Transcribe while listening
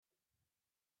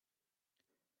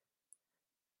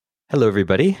Hello,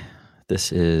 everybody.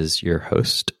 This is your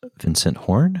host, Vincent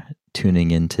Horn,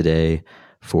 tuning in today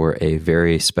for a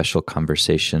very special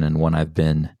conversation and one I've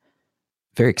been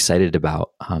very excited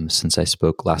about since I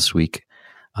spoke last week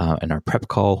in our prep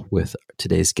call with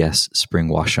today's guest, Spring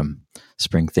Washam.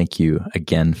 Spring, thank you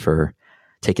again for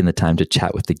taking the time to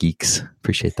chat with the geeks.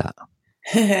 Appreciate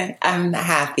that. I'm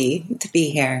happy to be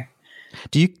here.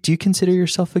 Do you consider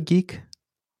yourself a geek?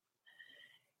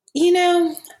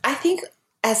 I think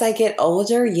as I get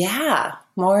older,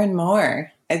 more and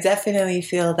more. I definitely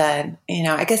feel that,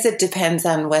 I guess it depends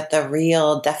on what the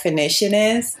real definition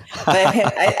is. But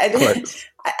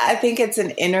I think it's an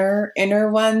inner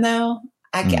one, though.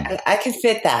 I can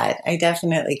fit that. I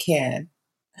definitely can.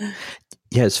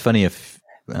 Yeah, it's funny.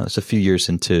 It's a few years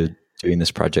into doing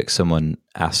this project, someone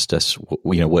asked us,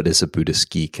 what is a Buddhist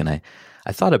geek? And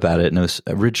I thought about it, and it was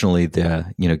originally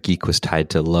geek was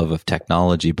tied to love of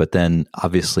technology, but then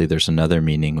obviously there's another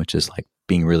meaning, which is like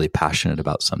being really passionate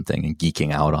about something and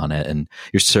geeking out on it. And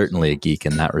you're certainly a geek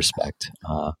in that respect.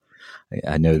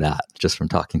 I know that just from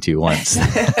talking to you once.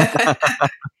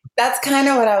 That's kind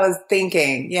of what I was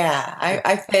thinking. Yeah,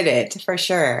 I fit it for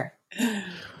sure.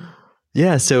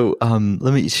 Yeah. So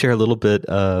let me share a little bit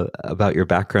about your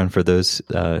background for those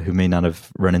who may not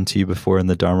have run into you before in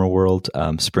the Dharma world.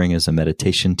 Spring is a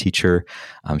meditation teacher.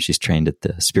 She's trained at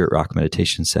the Spirit Rock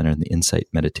Meditation Center and the Insight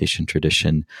Meditation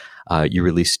tradition. You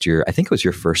released I think it was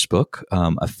your first book,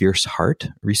 A Fierce Heart,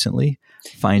 recently,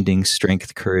 Finding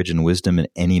Strength, Courage, and Wisdom in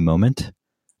Any Moment.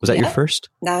 Was that your first?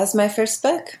 That was my first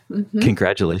book. Mm-hmm.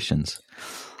 Congratulations.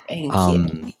 Thank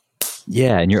you.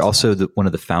 Yeah, and you're also one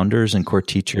of the founders and core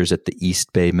teachers at the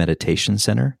East Bay Meditation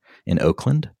Center in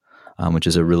Oakland, which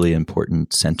is a really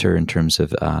important center in terms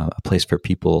of a place for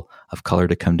people of color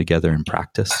to come together and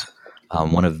practice.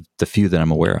 One of the few that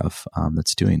I'm aware of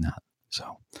that's doing that.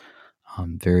 So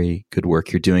very good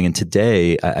work you're doing. And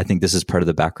today, I think this is part of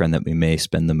the background that we may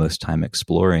spend the most time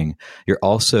exploring. You're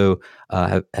also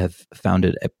have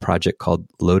founded a project called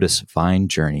Lotus Vine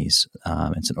Journeys.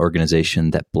 It's an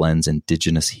organization that blends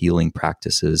indigenous healing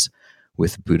practices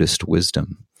with Buddhist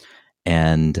wisdom.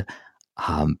 And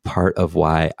part of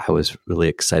why I was really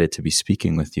excited to be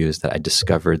speaking with you is that I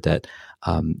discovered that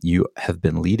you have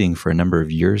been leading for a number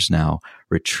of years now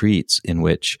retreats in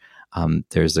which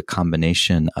there's a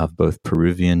combination of both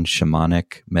Peruvian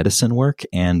shamanic medicine work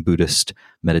and Buddhist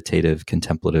meditative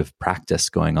contemplative practice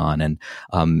going on. And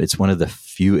it's one of the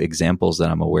few examples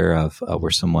that I'm aware of where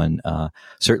someone,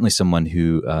 certainly someone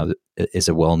who is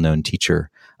a well-known teacher,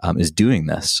 is doing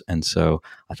this. And so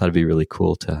I thought it'd be really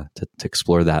cool to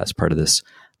explore that as part of this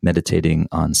meditating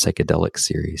on psychedelic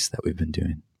series that we've been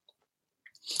doing.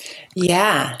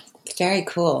 Yeah, very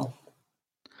cool.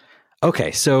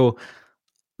 Okay, so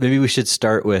maybe we should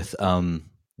start with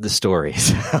the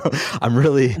stories. I'm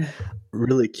really,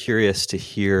 really curious to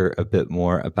hear a bit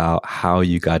more about how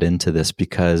you got into this,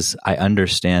 because I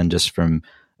understand just from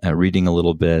reading a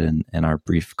little bit and our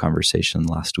brief conversation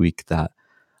last week that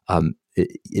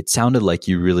it sounded like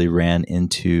you really ran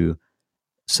into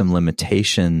some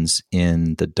limitations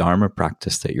in the Dharma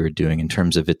practice that you were doing in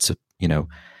terms of its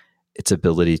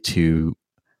ability to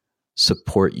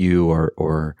support you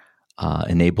or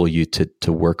enable you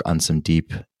to work on some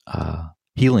deep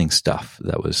healing stuff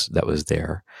that was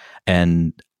there.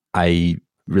 And I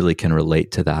really can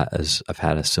relate to that, as I've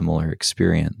had a similar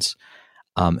experience.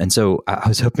 And so I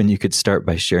was hoping you could start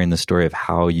by sharing the story of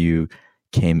how you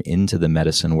came into the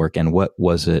medicine work, and what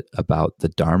was it about the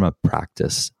Dharma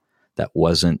practice that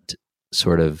wasn't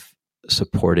sort of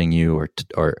supporting you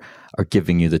or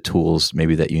giving you the tools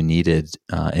maybe that you needed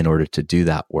in order to do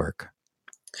that work?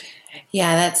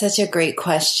 Yeah, that's such a great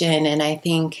question. And I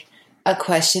think a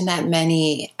question that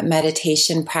many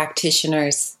meditation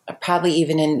practitioners, probably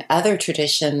even in other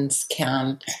traditions,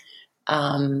 can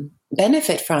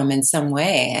benefit from in some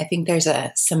way. I think there's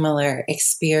a similar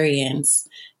experience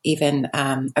even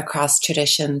across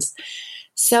traditions.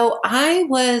 So I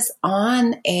was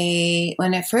on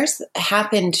when it first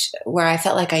happened, where I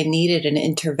felt like I needed an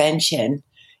intervention,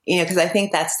 because I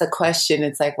think that's the question.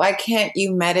 It's like, why can't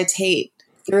you meditate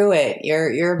through it?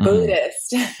 You're a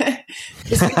Buddhist.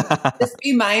 just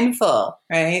be mindful,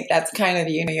 right? That's kind of,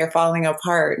 you're falling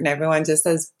apart and everyone just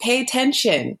says, pay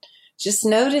attention, just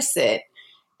notice it.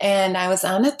 And I was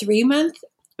on a 3-month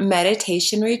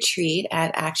meditation retreat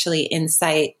at actually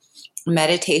Insight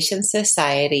Meditation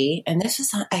Society. And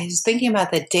I was thinking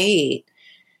about the date.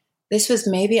 This was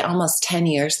maybe almost 10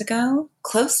 years ago,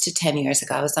 close to 10 years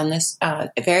ago. I was on this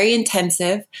very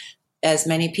intensive, as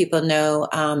many people know,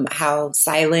 how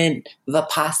silent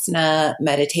Vipassana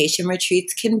meditation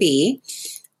retreats can be.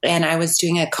 and I was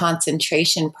doing a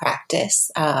concentration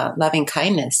practice, loving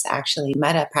kindness, actually,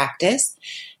 metta practice.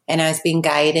 And I was being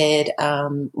guided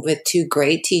with two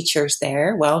great teachers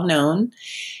there, well known.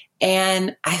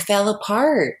 And I fell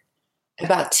apart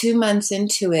about 2 months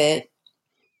into it.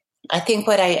 I think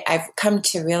what I've come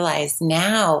to realize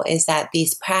now is that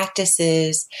these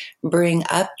practices bring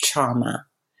up trauma.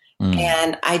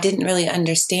 And I didn't really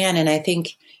understand. And I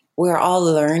think we're all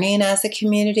learning as a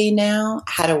community now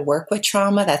how to work with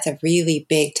trauma. That's a really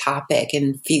big topic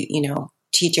in,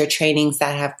 teacher trainings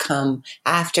that have come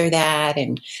after that,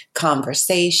 and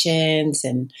conversations.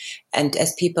 And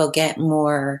as people get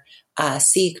more,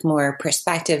 seek more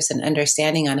perspectives and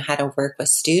understanding on how to work with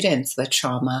students with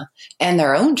trauma and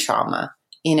their own trauma,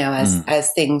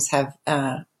 as things have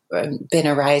been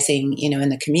arising, in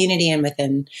the community and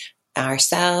within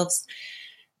ourselves.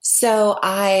 So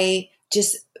I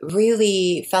just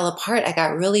really fell apart. I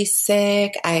got really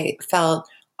sick. I felt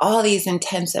all these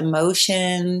intense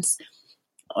emotions,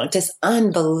 just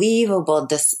unbelievable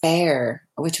despair,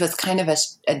 which was kind of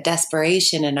a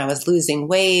desperation. And I was losing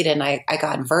weight, and I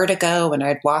got vertigo when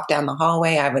I'd walk down the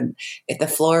hallway. If the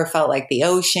floor felt like the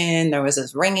ocean, there was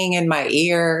this ringing in my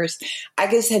ears.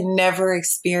 I just had never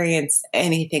experienced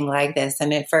anything like this.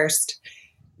 And at first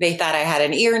they thought I had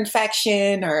an ear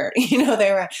infection, or,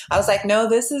 I was like, no,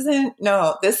 this is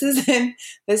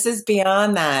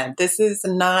beyond that. This is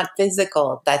not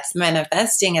physical. That's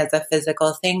manifesting as a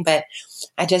physical thing. But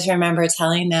I just remember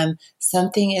telling them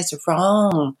something is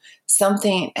wrong.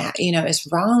 Something, is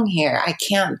wrong here. I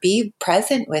can't be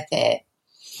present with it.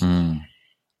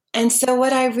 And so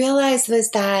what I realized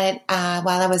was that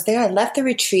while I was there, I left the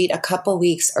retreat a couple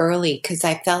weeks early because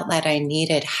I felt that I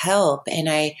needed help. And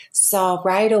I saw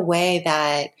right away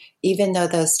that even though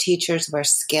those teachers were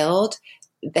skilled,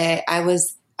 that I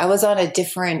was on a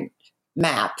different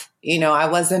map. I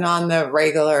wasn't on the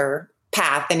regular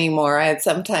path anymore. I had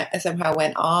somehow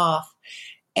went off.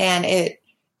 And it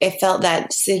felt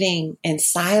that sitting in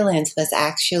silence was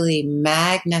actually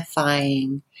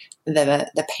magnifying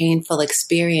the painful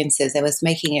experiences. It was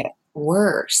making it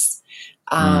worse.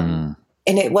 And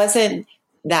it wasn't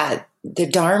that the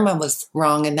Dharma was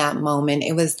wrong in that moment.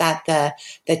 It was that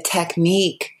the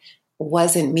technique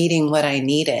wasn't meeting what I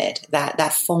needed,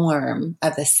 that form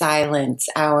of the silence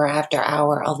hour after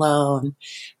hour alone.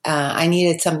 I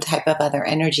needed some type of other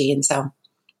energy. And so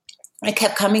it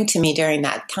kept coming to me during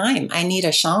that time. I need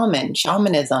a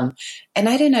shamanism. And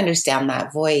I didn't understand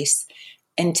that voice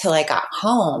until I got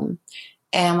home.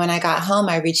 And when I got home,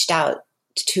 I reached out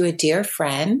to a dear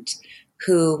friend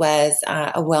who was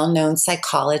a well-known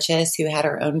psychologist who had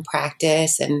her own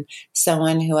practice, and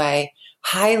someone who I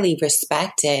highly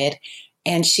respected.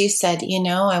 And she said,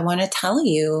 I want to tell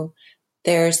you,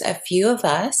 there's a few of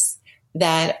us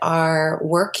that are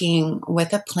working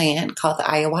with a plant called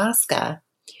ayahuasca.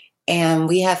 And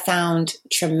we have found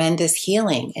tremendous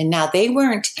healing. And now they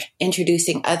weren't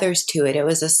introducing others to it. It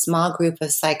was a small group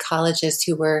of psychologists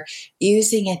who were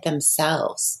using it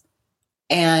themselves.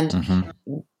 And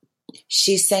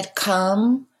she said,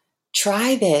 come,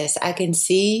 try this. I can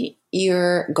see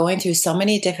you're going through so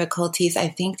many difficulties. I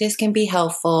think this can be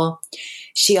helpful.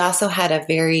 She also had a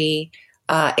very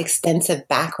extensive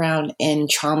background in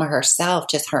trauma herself,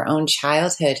 just her own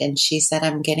childhood. And she said,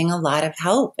 I'm getting a lot of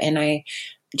help. And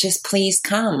just please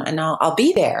come and I'll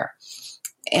be there.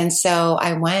 And so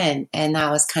I went, and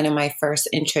that was kind of my first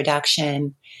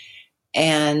introduction.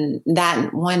 And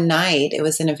that one night, it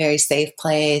was in a very safe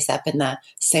place up in the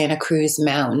Santa Cruz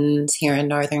Mountains here in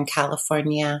Northern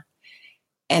California.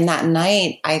 And that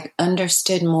night, I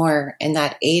understood more in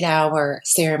that 8-hour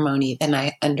ceremony than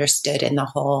I understood in the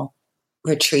whole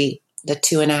retreat, the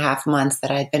 2.5 months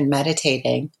that I'd been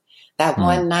meditating. That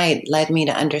one night led me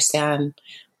to understand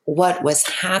what was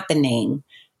happening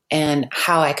and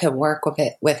how I could work with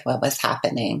it, with what was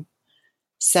happening.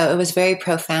 So it was very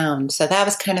profound. So that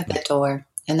was kind of the door.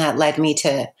 And that led me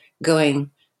to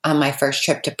going on my first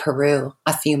trip to Peru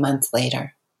a few months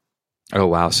later. Oh,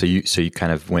 wow. So you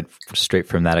kind of went straight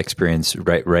from that experience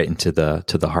right into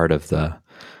the heart of the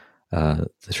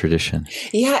tradition.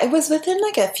 Yeah, it was within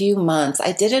like a few months.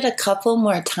 I did it a couple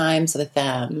more times with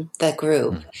them, the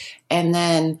group. And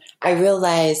then I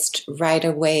realized right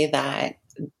away that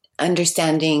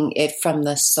understanding it from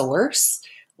the source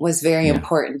was very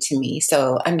important to me.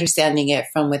 So understanding it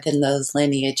from within those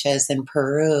lineages in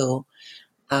Peru,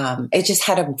 it just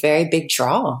had a very big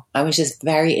draw. I was just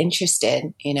very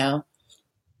interested,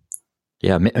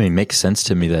 Yeah, I mean, it makes sense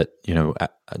to me that,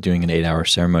 doing an 8-hour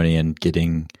ceremony and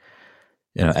getting,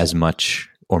 as much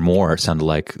or more, it sounded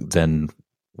like, than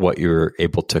what you were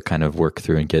able to kind of work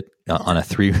through and get on a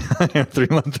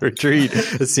 3-month retreat.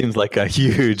 It seems like a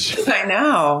huge. I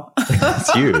know.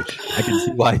 It's huge. I can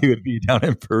see why you would be down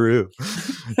in Peru.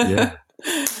 Yeah.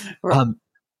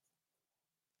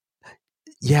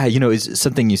 Yeah, it's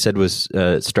something you said was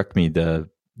struck me, the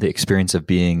experience of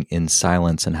being in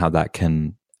silence and how that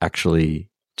can actually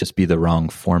just be the wrong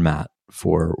format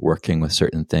for working with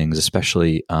certain things,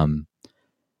 especially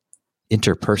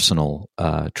interpersonal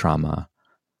trauma.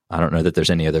 I don't know that there's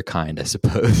any other kind, I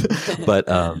suppose. But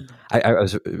I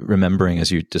was remembering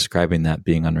as you describing that,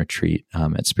 being on retreat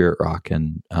at Spirit Rock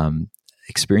and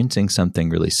experiencing something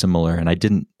really similar. And I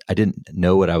didn't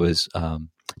know what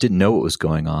didn't know what was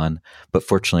going on, but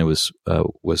fortunately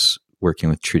was working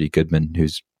with Trudy Goodman,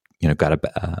 who's got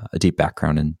a deep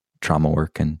background in trauma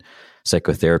work and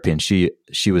psychotherapy, and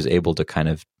she was able to kind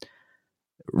of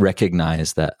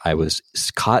recognize that I was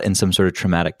caught in some sort of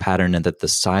traumatic pattern, and that the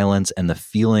silence and the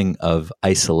feeling of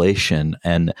isolation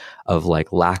and of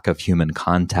like lack of human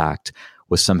contact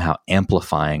was somehow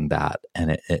amplifying that,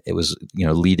 and it was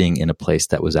leading in a place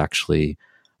that was actually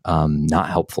not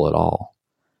helpful at all.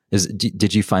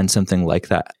 Did you find something like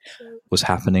that was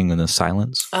happening in the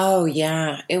silence? Oh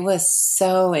yeah, it was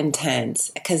so intense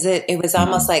because it was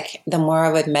almost like the more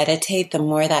I would meditate, the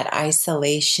more that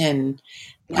isolation,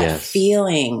 that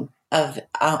feeling of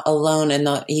alone in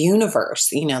the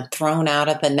universe, thrown out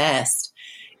of the nest.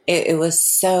 It was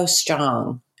so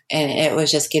strong, and it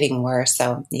was just getting worse.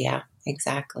 So yeah,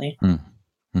 exactly.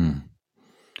 Mm-hmm.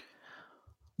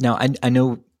 Now I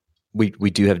know we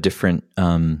do have different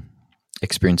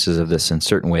experiences of this in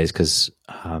certain ways, because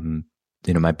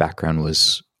my background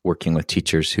was working with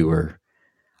teachers who were,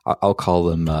 I'll call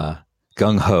them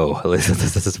gung-ho.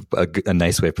 This is a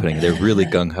nice way of putting it. They're really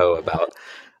gung-ho about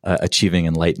achieving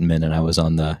enlightenment, and I was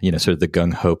on the sort of the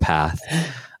gung-ho path,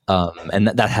 and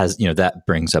that has that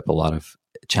brings up a lot of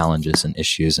challenges and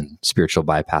issues, and spiritual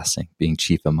bypassing being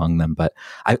chief among them. But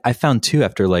I found too,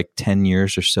 after like 10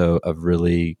 years or so of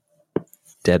really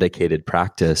dedicated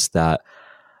practice, that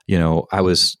I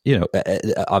was,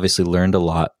 obviously learned a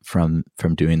lot from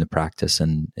doing the practice,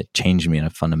 and it changed me in a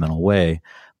fundamental way.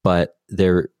 But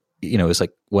there, it was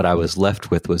like what I was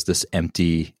left with was this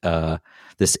empty,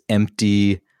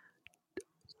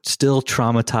 still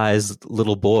traumatized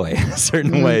little boy in a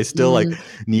certain way, still like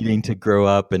needing to grow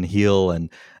up and heal. And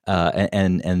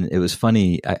it was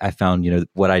funny. I found,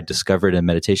 what I discovered in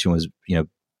meditation was,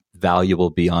 valuable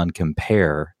beyond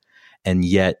compare. And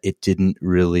yet it didn't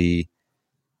really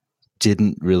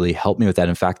help me with that.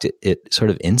 In fact, it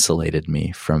sort of insulated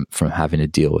me from having to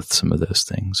deal with some of those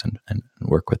things and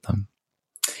work with them.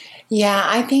 Yeah,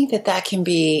 I think that can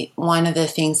be one of the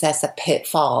things that's a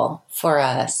pitfall for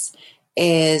us,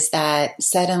 is that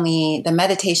suddenly the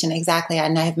meditation, exactly.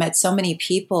 And I've met so many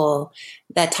people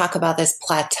that talk about this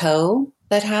plateau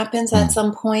that happens at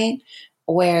some point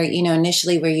where,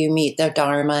 initially where you meet the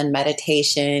Dharma and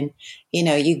meditation,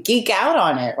 you geek out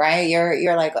on it, right?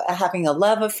 You're like having a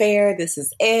love affair. This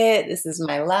is it. This is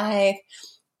my life.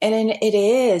 And it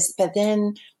is. But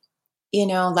then,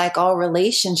 like all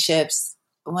relationships,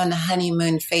 when the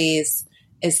honeymoon phase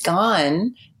is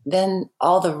gone, then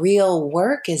all the real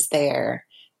work is there.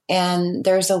 And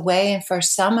there's a way, and for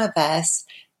some of us,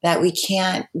 that we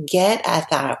can't get at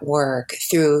that work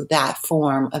through that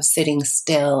form of sitting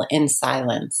still in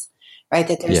silence, right?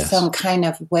 That there's some kind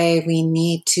of way we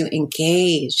need to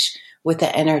engage with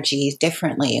the energy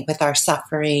differently, with our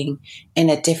suffering in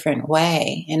a different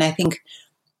way. And I think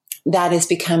that is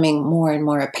becoming more and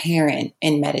more apparent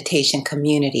in meditation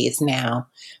communities now.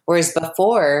 Whereas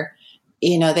before,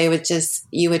 you would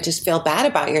just feel bad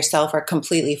about yourself or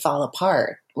completely fall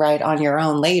apart, right, on your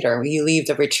own later. You leave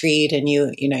the retreat and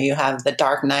you have the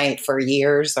dark night for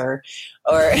years, or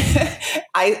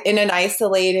in an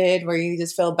isolated where you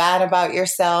just feel bad about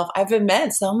yourself. I've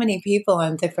met so many people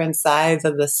on different sides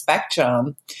of the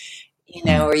spectrum,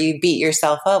 where you beat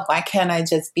yourself up. Why can't I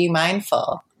just be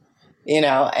mindful? And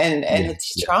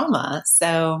it's trauma.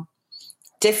 So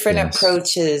different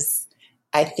approaches,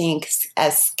 I think,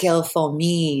 as skillful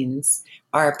means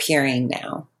are appearing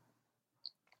now.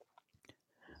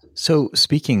 So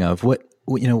speaking of what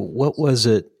was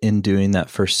it in doing that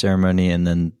first ceremony and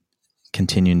then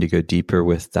continuing to go deeper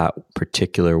with that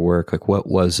particular work? Like, what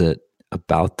was it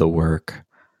about the work?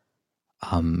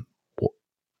 What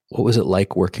was it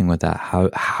like working with that?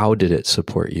 How did it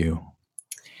support you?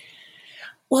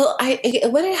 Well,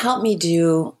 what it helped me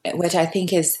do, which I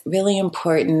think is really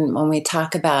important when we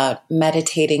talk about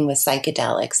meditating with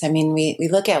psychedelics. I mean, we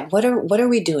look at what are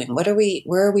we doing? Where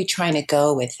are we trying to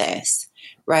go with this?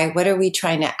 Right? What are we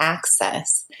trying to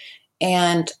access?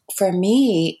 And for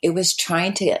me, it was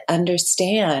trying to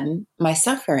understand my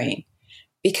suffering.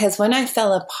 Because when I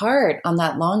fell apart on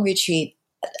that long retreat,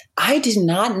 I did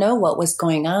not know what was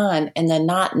going on. And the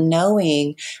not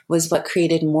knowing was what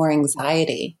created more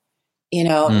anxiety.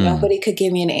 Nobody could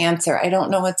give me an answer. I don't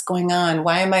know what's going on.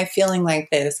 Why am I feeling like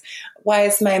this? Why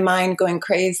is my mind going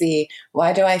crazy?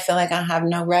 Why do I feel like I have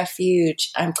no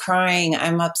refuge? I'm crying.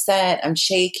 I'm upset. I'm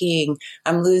shaking.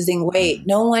 I'm losing weight.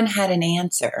 No one had an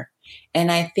answer.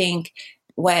 And I think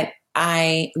what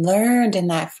I learned in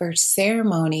that first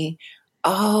ceremony,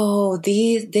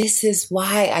 this is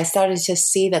why I started to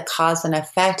see the cause and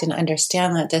effect and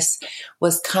understand that this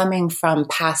was coming from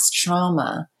past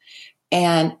trauma.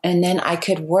 And then I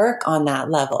could work on that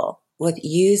level with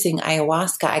using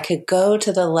ayahuasca. I could go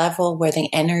to the level where the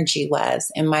energy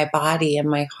was in my body and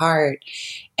my heart,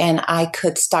 and I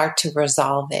could start to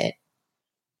resolve it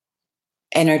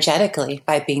energetically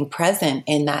by being present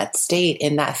in that state,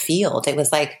 in that field. It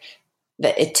was like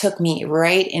that it took me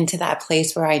right into that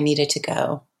place where I needed to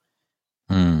go.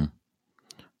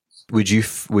 Would you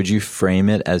frame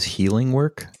it as healing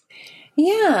work?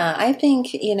 Yeah, I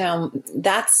think,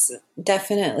 that's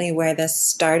definitely where the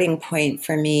starting point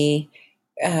for me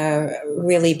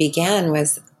really began,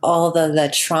 was all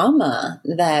the trauma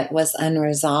that was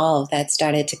unresolved that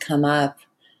started to come up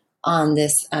on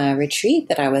this retreat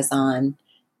that I was on.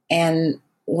 And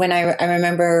when I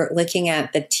remember looking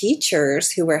at the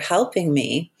teachers who were helping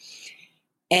me,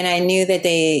 and I knew that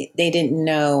they didn't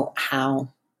know how.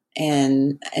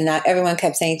 And not everyone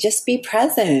kept saying, just be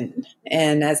present.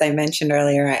 And as I mentioned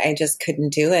earlier, I just couldn't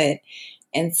do it.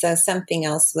 And so something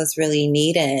else was really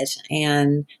needed,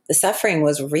 and the suffering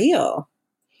was real.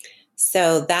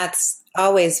 So that's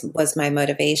always was my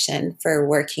motivation for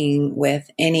working with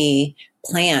any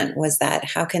plant, was that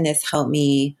how can this help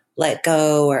me let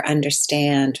go or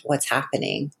understand what's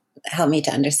happening? Help me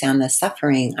to understand the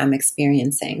suffering I'm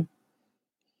experiencing.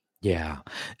 Yeah.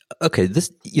 Okay.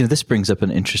 This brings up an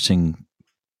interesting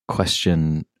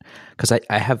question, because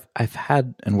I've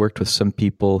had and worked with some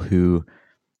people who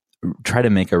try to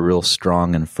make a real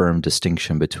strong and firm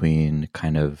distinction between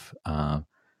kind of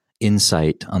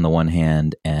insight on the one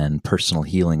hand and personal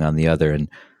healing on the other. And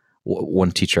one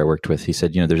teacher I worked with, he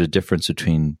said, there's a difference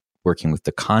between working with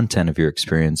the content of your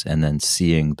experience and then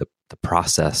seeing the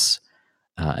process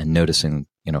and noticing,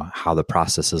 how the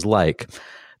process is like.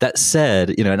 That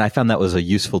said, and I found that was a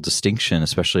useful distinction,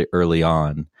 especially early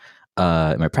on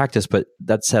in my practice. But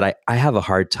that said, I have a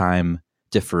hard time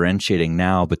differentiating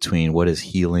now between what is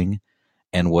healing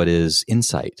and what is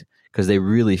insight, because they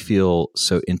really feel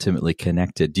so intimately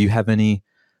connected. Do you have any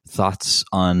thoughts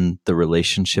on the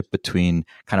relationship between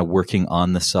kind of working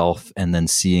on the self and then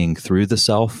seeing through the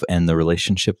self, and the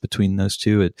relationship between those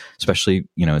two, especially,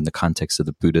 in the context of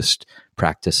the Buddhist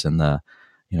practice and the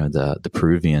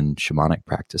Peruvian shamanic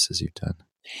practices you've done?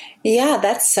 Yeah,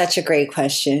 that's such a great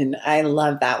question. I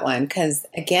love that one, because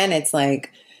again, it's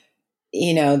like,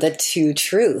 the two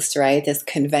truths, right? This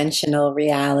conventional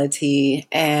reality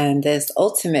and this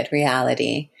ultimate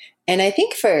reality. And I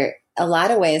think for a lot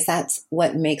of ways, that's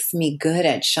what makes me good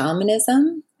at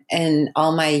shamanism. And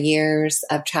all my years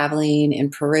of traveling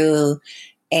in Peru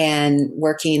and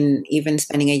working, even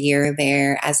spending a year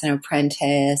there as an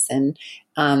apprentice, and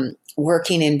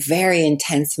working in very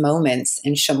intense moments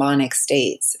in shamanic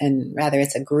states. And whether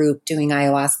it's a group doing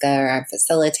ayahuasca or I'm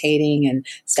facilitating and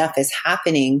stuff is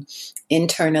happening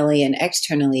internally and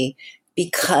externally,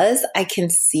 because I can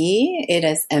see it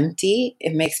as empty,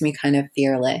 it makes me kind of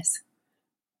fearless.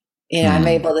 I'm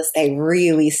able to stay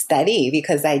really steady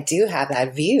because I do have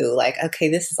that view, like, okay,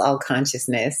 this is all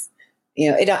consciousness.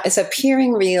 It's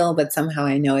appearing real, but somehow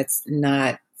I know it's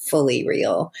not fully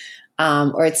real.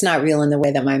 Or it's not real in the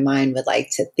way that my mind would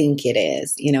like to think it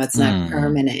is. It's not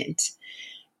permanent.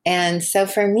 And so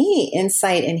for me,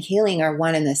 insight and healing are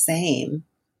one and the same.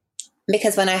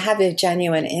 Because when I have a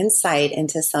genuine insight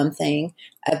into something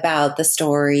about the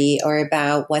story or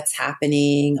about what's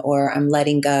happening, or I'm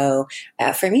letting go,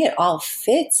 for me, it all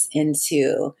fits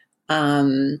into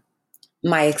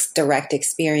my direct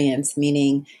experience,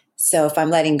 meaning, so if I'm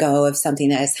letting go of something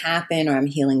that has happened, or I'm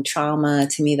healing trauma,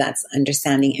 to me, that's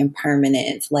understanding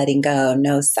impermanence, letting go,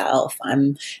 no self.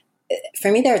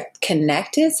 For me, they're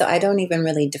connected, so I don't even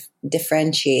really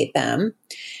differentiate them.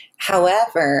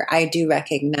 However, I do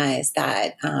recognize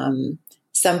that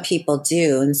some people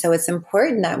do. And so it's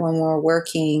important that when we're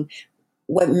working,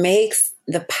 what makes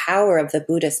the power of the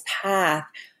Buddhist path,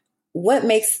 what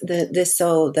makes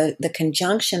the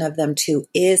conjunction of them two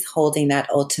is holding that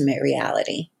ultimate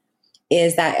reality,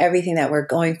 is that everything that we're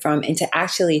going from, and to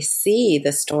actually see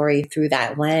the story through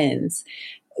that lens.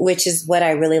 which is what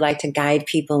I really like to guide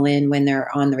people in when they're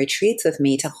on the retreats with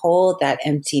me, to hold that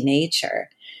empty nature,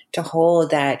 to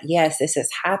hold that, yes, this is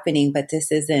happening, but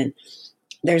this isn't,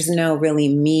 there's no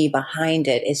really me behind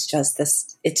it. It's just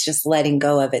this, it's just letting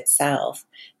go of itself.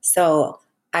 So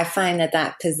I find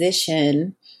that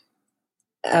position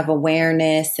of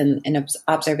awareness and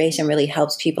observation really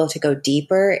helps people to go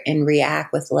deeper and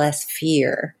react with less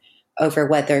fear over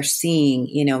what they're seeing,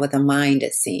 what the mind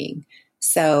is seeing.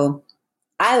 So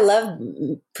I love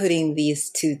putting these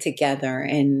two together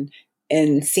and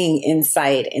seeing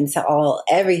insight into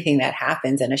everything that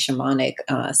happens in a shamanic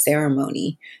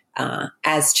ceremony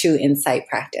as true insight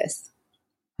practice.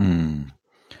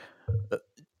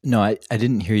 No, I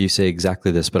didn't hear you say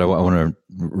exactly this, but I want to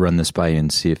run this by you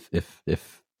and see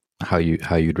if how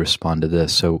you'd respond to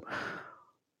this. So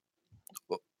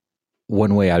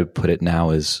one way I would put it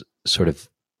now is sort of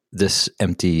this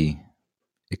empty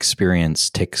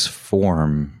experience takes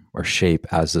form or shape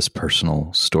as this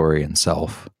personal story and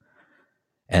self.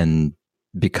 And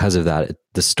because of that,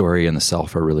 the story and the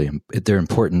self are they're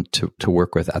important to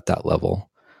work with at that level.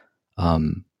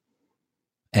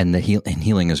 And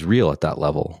healing is real at that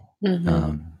level.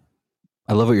 Mm-hmm.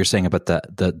 I love what you're saying about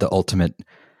the ultimate,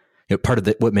 part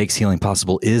of what makes healing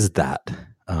possible is that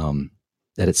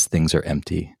things are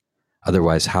empty.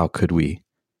 Otherwise, how could we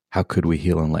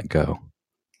heal and let go?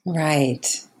 Right.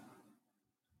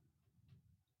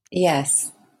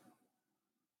 Yes.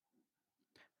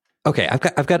 Okay,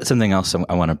 I've got something else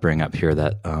I want to bring up here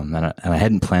that and I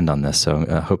hadn't planned on this, so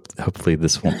hopefully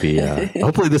this won't be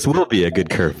hopefully this will be a good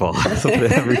curveball.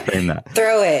 Reframe that.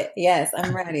 Throw it. Yes,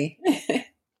 I'm ready.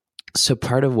 So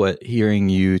part of what hearing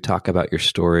you talk about your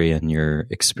story and your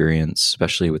experience,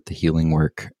 especially with the healing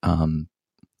work,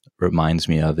 reminds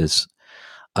me of is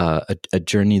a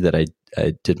journey that I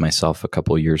did myself a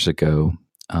couple of years ago.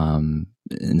 In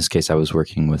this case, I was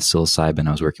working with psilocybin.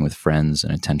 I was working with friends in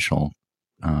intentional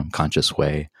conscious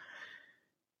way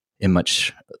in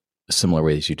much similar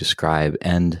ways you describe.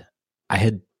 And I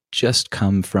had just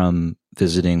come from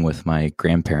visiting with my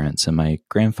grandparents, and my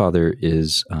grandfather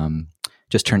is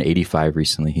just turned 85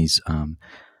 recently. He's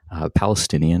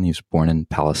Palestinian. He was born in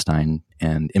Palestine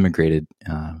and immigrated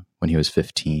when he was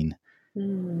 15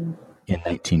 in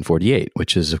 1948,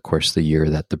 which is, of course, the year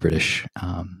that the British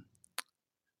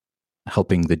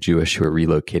helping the Jewish who are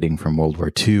relocating from World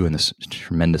War II in this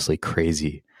tremendously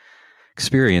crazy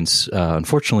experience,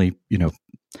 unfortunately,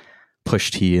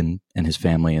 pushed he and his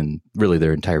family and really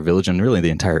their entire village and really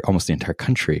almost the entire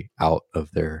country out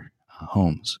of their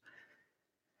homes.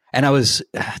 And I was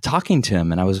talking to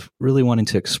him and I was really wanting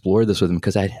to explore this with him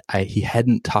because he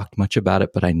hadn't talked much about it,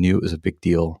 but I knew it was a big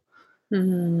deal.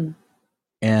 Mm-hmm.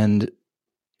 And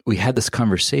we had this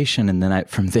conversation, and then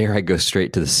from there I go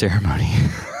straight to the ceremony.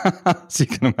 So you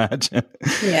can imagine.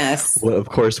 Yes. Well, of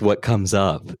course, what comes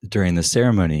up during the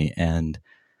ceremony, and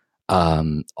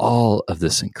all of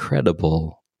this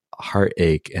incredible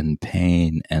heartache and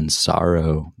pain and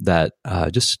sorrow that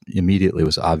just immediately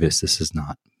was obvious. This is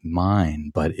not mine,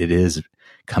 but it is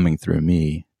coming through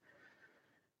me.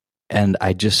 And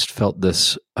I just felt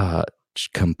this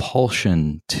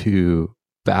compulsion to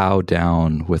bow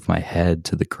down with my head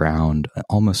to the ground,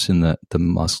 almost in the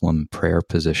Muslim prayer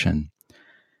position.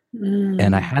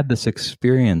 And I had this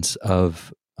experience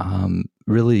of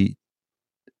really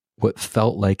what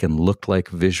felt like and looked like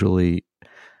visually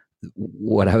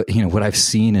what I've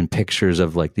seen in pictures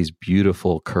of like these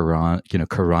beautiful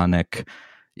Quranic,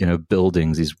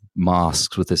 buildings, these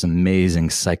mosques with this amazing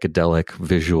psychedelic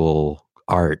visual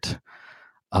art.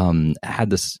 Had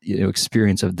this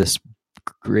experience of this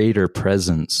greater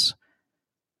presence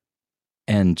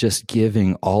and just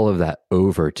giving all of that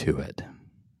over to it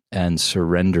and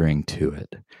surrendering to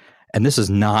it. And this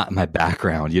is not my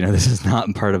background. This is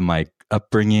not part of my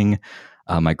upbringing.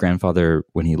 My grandfather,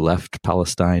 when he left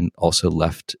Palestine, also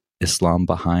left Islam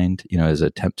behind, as an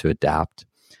attempt to adapt.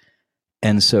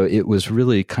 And so it was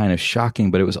really kind of shocking,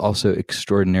 but it was also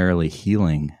extraordinarily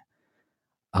healing.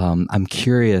 I'm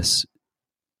curious,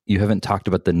 you haven't talked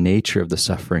about the nature of the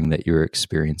suffering that you were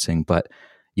experiencing, but,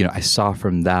 I saw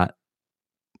from that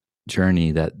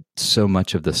journey that so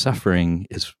much of the suffering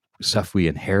is stuff we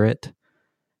inherit,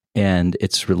 and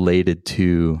it's related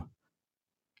to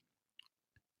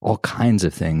all kinds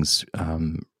of things,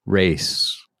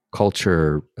 race,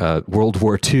 culture, World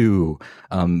War II,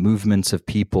 movements of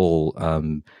people,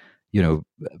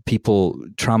 people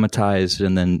traumatized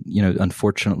and then,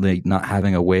 unfortunately not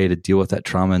having a way to deal with that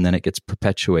trauma, and then it gets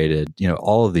perpetuated.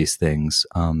 All of these things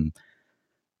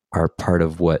are part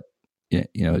of what,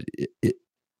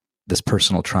 this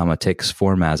personal trauma takes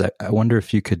form as. I wonder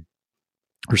if you could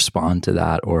respond to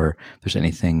that, or if there's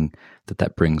anything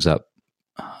that brings up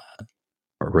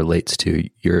or relates to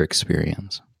your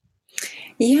experience.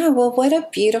 Yeah, well, what a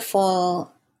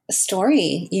beautiful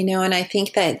story, and I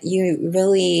think that you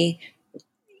really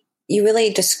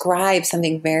describe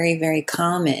something very, very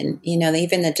common,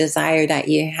 even the desire that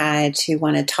you had to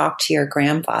want to talk to your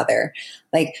grandfather,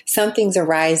 like something's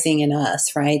arising in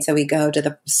us, right? So we go to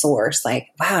the source, like,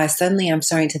 wow, suddenly I'm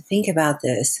starting to think about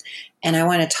this and I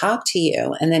want to talk to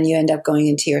you. And then you end up going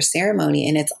into your ceremony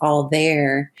and it's all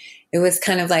there. It was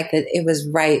kind of like that. It was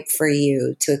right for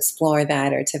you to explore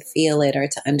that, or to feel it, or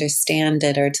to understand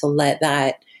it, or to let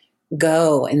that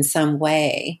go in some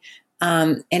way.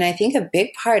 And I think a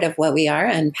big part of what we are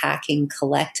unpacking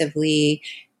collectively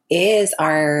is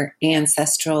our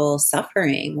ancestral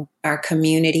suffering, our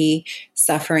community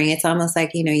suffering. It's almost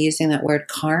like, using that word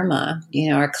karma,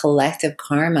 our collective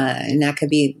karma. And that could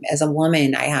be, as a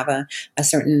woman, I have a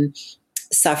certain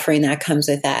suffering that comes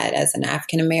with that. As an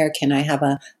African American, I have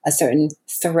a certain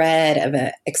thread of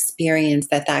an experience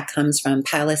that comes from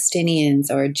Palestinians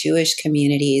or Jewish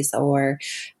communities, or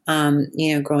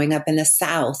growing up in the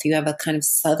South, you have a kind of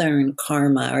Southern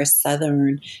karma or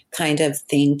Southern kind of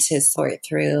thing to sort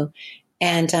through.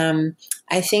 And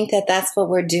I think that's what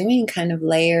we're doing, kind of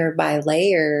layer by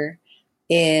layer,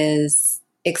 is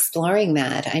exploring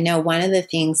that. I know one of the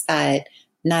things that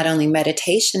not only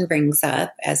meditation brings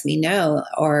up, as we know,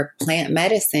 or plant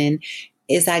medicine,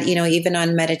 is that, even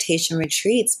on meditation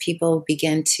retreats, people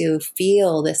begin to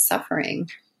feel this suffering.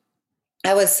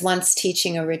 I was once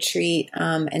teaching a retreat,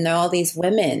 and all these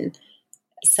women,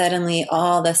 suddenly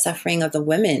all the suffering of the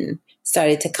women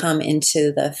started to come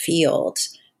into the field,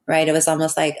 right? It was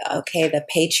almost like, okay, the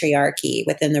patriarchy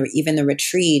within even the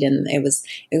retreat. And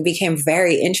it became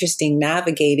very interesting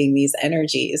navigating these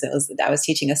energies. I was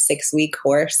teaching a 6-week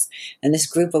course, and this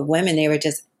group of women, they were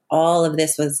just, all of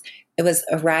this was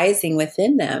arising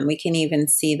within them. We can even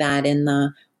see that in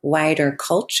the wider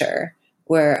culture,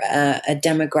 where a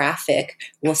demographic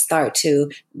will start to,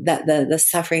 the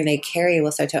suffering they carry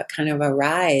will start to kind of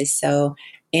arise. So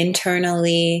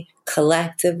internally,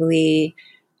 collectively,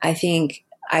 I think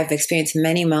I've experienced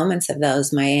many moments of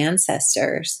those, my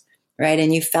ancestors, right?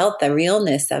 And you felt the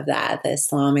realness of that, the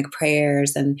Islamic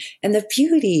prayers and the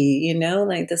beauty,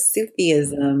 like the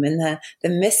Sufism and the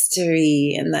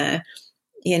mystery and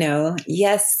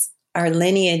yes, our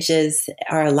lineages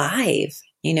are alive.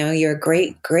 Your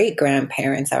great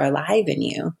grandparents are alive in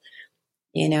you,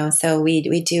 so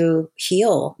we do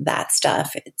heal that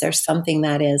stuff. If there's something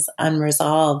that is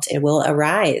unresolved, it will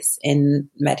arise in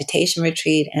meditation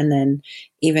retreat, and then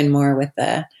even more with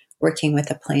the working with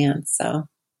the plants. So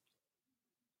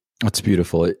that's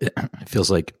beautiful. It feels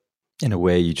like, in a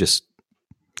way, you just,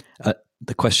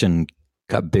 the question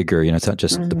got bigger. It's not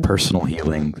just the personal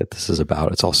healing that this is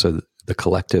about. It's also the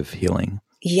collective healing.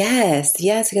 Yes,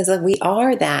 because we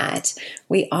are that.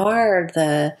 We are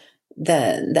the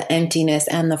emptiness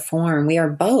and the form. We are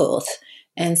both.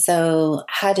 And so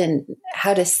how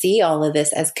to see all of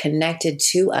this as connected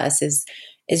to us is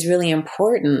really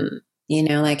important.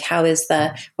 Like how is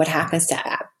what happens to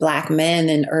Black men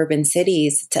in urban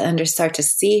cities, to start to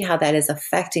see how that is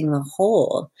affecting the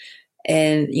whole.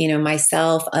 And,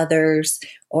 myself, others,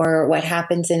 or what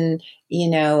happens in,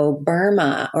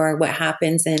 Burma, or what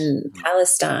happens in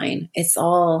Palestine. It's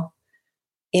all,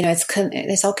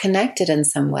 it's all connected in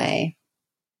some way.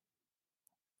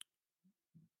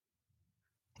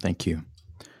 Thank you.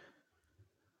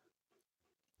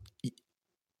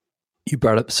 You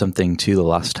brought up something too the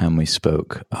last time we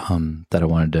spoke, that I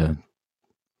wanted to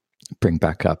bring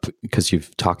back up, because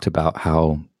you've talked about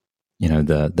how,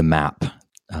 the map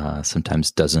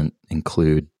sometimes doesn't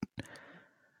include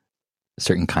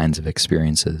certain kinds of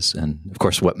experiences. And of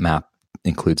course, what map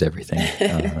includes everything.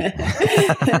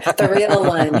 The real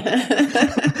one.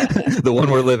 The one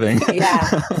we're living. Yeah.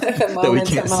 The moment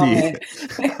to moment.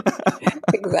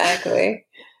 Exactly.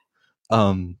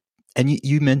 And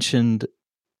you mentioned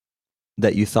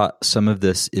that you thought some of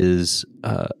this is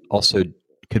also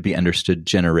could be understood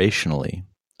generationally,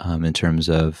 in terms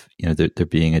of, there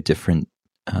being a different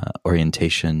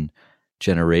orientation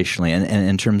generationally, and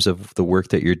in terms of the work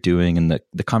that you're doing and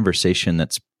the conversation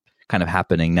that's kind of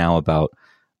happening now about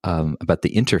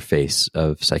the interface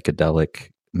of psychedelic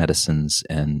medicines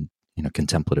and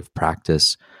contemplative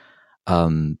practice.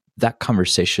 That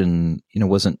conversation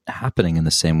wasn't happening in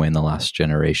the same way in the last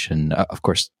generation. Of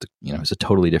course, it was a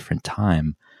totally different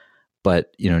time. But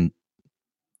do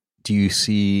you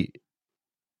see,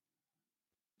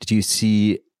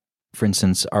 for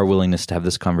instance, our willingness to have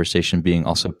this conversation being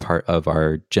also part of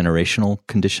our generational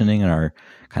conditioning and our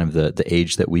kind of the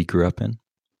age that we grew up in?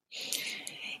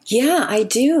 Yeah, I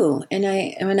do. And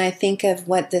when I think of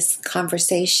what this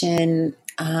conversation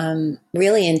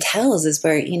really entails is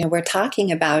we're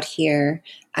talking about here.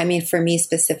 I mean, for me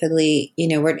specifically,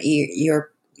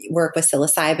 your work with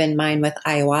psilocybin, mine with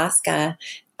ayahuasca,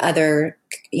 other,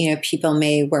 people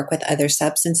may work with other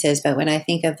substances. But when I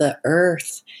think of the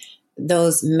earth,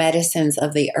 those medicines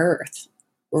of the earth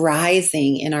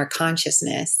rising in our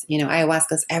consciousness,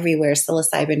 ayahuasca's everywhere,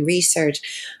 psilocybin research,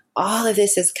 all of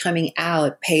this is coming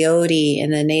out. Peyote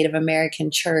in the Native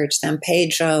American church, San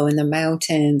Pedro in the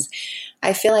mountains.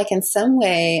 I feel like in some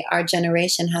way our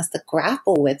generation has to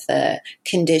grapple with the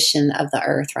condition of the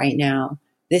earth right now.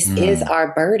 This is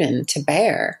our burden to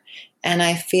bear. And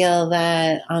I feel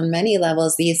that on many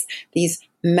levels, these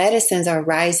medicines are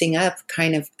rising up,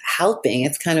 kind of helping.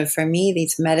 It's kind of, for me,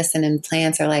 these medicine and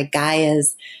plants are like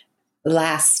Gaia's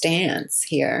last stance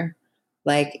here.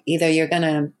 Like, either you're going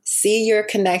to see you're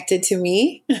connected to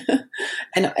me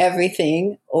and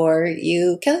everything, or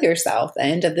you kill yourself. The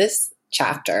end of this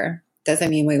chapter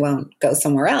doesn't mean we won't go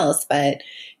somewhere else, but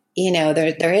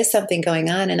there is something going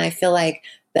on. And I feel like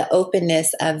the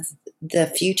openness of the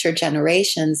future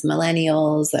generations,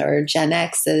 millennials or Gen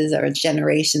X's or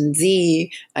Generation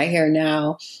Z, I hear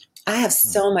now, I have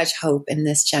so much hope in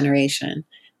this generation.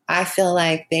 I feel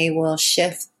like they will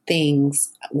shift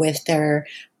things with their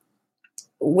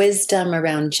wisdom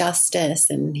around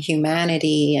justice and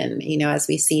humanity. And, as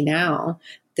we see now,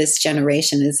 this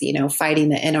generation is, fighting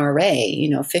the NRA,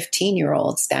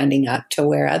 15-year-olds standing up to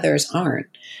where others aren't.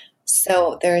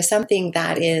 So there is something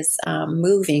that is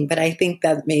moving, but I think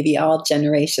that maybe all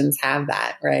generations have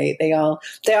that, right? They all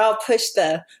push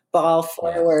the ball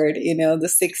forward,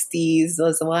 the 60s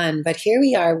was one, but here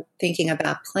we are thinking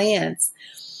about plants.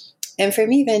 And for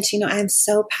me, Vince, I'm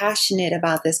so passionate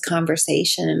about this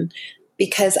conversation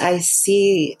because I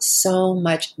see so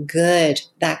much good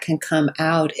that can come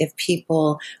out if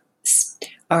people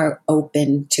are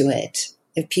open to it,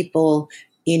 if people,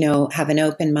 have an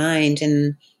open mind.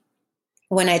 And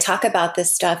when I talk about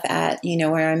this stuff at,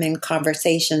 where I'm in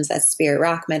conversations at Spirit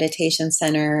Rock Meditation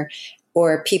Center,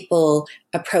 or people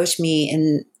approach me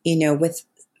and, with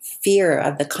fear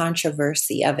of the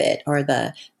controversy of it, or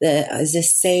the is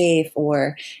this safe?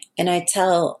 And I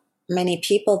tell many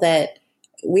people that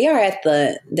we are at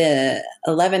the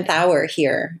 11th hour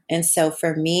here. And so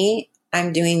for me,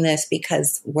 I'm doing this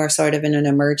because we're sort of in an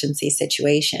emergency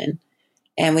situation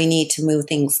and we need to move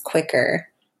things quicker.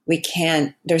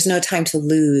 There's no time to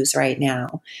lose right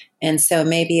now. And so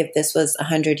maybe if this was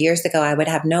 100 years ago, I would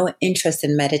have no interest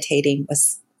in meditating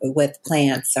with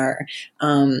plants or,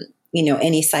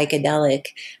 any psychedelic,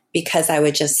 because I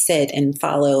would just sit and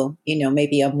follow,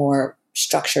 maybe a more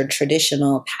structured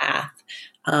traditional path.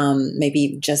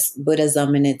 Maybe just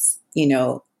Buddhism in its,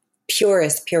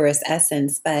 purest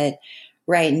essence. But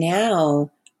right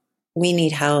now we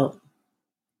need help.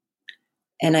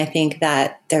 And I think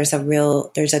that there's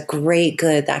a great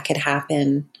good that could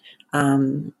happen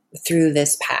through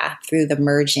this path, through the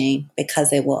merging,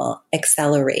 because it will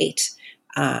accelerate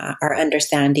our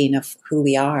understanding of who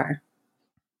we are.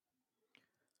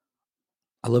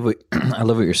 I love what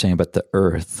you're saying about the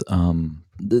earth.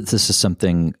 This is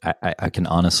something I can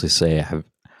honestly say I have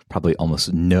probably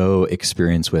almost no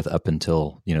experience with up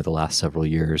until the last several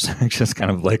years. Just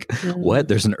kind of like, what?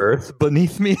 There's an earth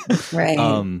beneath me,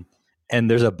 right? And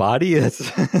there's a body that's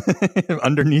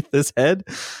underneath this head.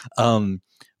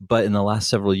 But in the last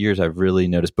several years, I've really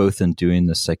noticed, both in doing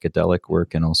the psychedelic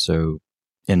work and also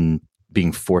in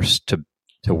being forced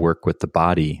to work with the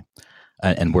body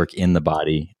and work in the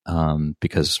body,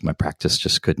 because my practice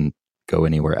just couldn't go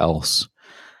anywhere else.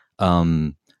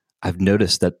 I've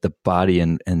noticed that the body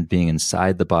and being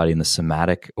inside the body and the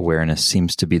somatic awareness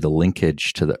seems to be the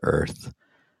linkage to the earth.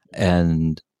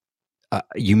 And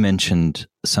you mentioned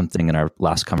something in our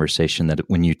last conversation that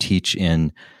when you teach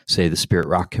in, say, the Spirit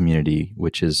Rock community,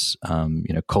 which is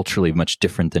culturally much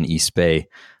different than East Bay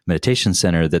Meditation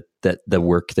Center, that the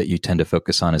work that you tend to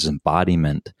focus on is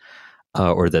embodiment,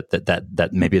 or that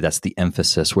maybe that's the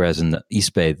emphasis, whereas in the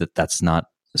East Bay that's not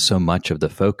so much of the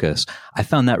focus. I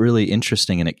found that really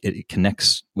interesting, and it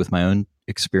connects with my own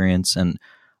experience, and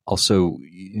also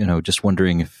just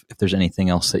wondering if there's anything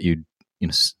else that you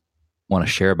want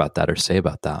to share about that or say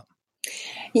about that.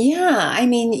 Yeah, I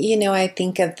mean, I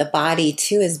think of the body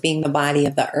too as being the body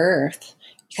of the earth,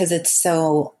 because it's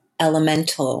so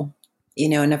elemental,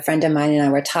 and a friend of mine and I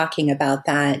were talking about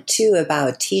that too,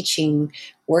 about teaching,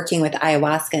 working with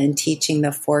ayahuasca and teaching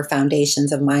the 4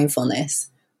 foundations of mindfulness.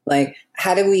 Like,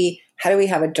 how do we how do we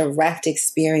have a direct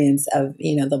experience of,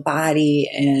 the body,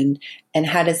 and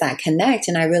how does that connect?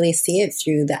 And I really see it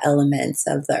through the elements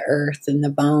of the earth and the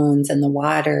bones and the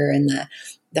water and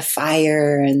the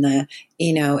fire and the,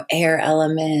 air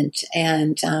element.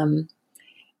 And,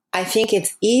 I think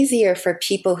it's easier for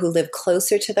people who live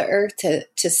closer to the earth to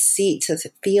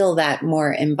feel that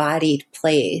more embodied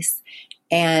place.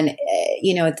 And,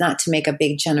 it's not to make a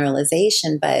big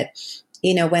generalization, but,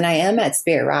 when I am at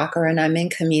Spirit Rock or when I'm in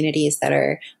communities that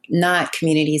are not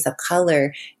communities of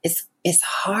color, it's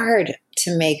hard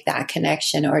to make that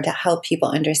connection or to help people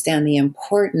understand the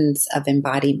importance of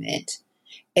embodiment.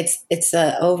 It's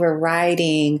a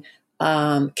overriding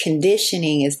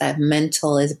conditioning is that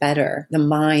mental is better. The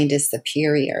mind is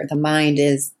superior. The mind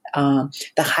is the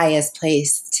highest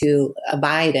place to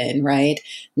abide in, right?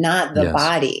 Not the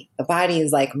body. The body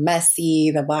is like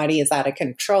messy. The body is out of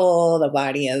control. The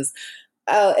body is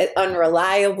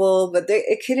unreliable, but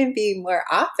it couldn't be more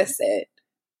opposite,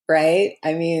 right?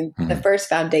 I mean, the first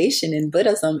foundation in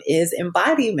Buddhism is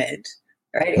embodiment.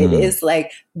 Right. It is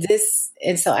like this.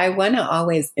 And so I want to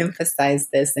always emphasize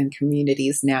this in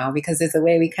communities now, because there's a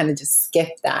way we kind of just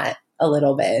skip that a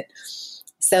little bit.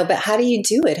 So, but how do you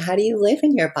do it? How do you live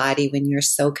in your body when you're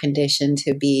so conditioned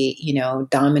to be,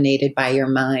 dominated by your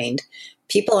mind?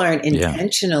 People aren't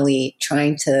intentionally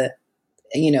trying to,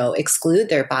 exclude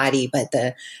their body, but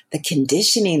the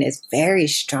conditioning is very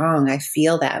strong. I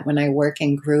feel that when I work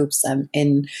in groups, I'm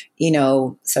in,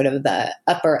 sort of the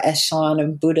upper echelon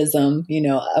of Buddhism,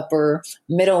 upper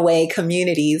middle way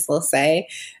communities, we'll say.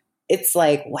 It's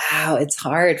like, wow, it's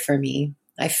hard for me.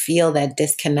 I feel that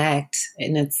disconnect,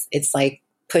 and it's like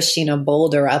pushing a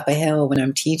boulder up a hill when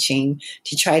I'm teaching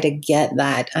to try to get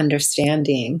that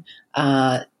understanding,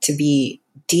 to be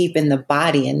deep in the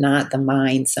body and not the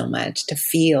mind so much, to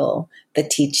feel the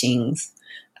teachings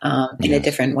in a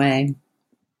different way.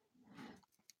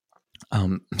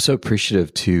 I'm so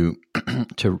appreciative to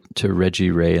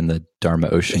Reggie Ray and the Dharma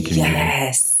Ocean community.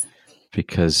 Yes.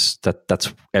 Because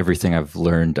that's everything I've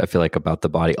learned, I feel like, about the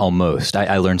body. Almost.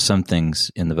 I learned some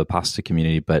things in the Vipassana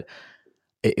community, but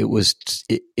it was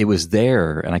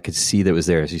there, and I could see that it was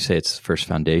there. As you say, it's the first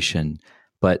foundation.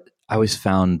 But I always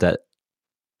found that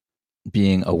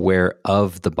being aware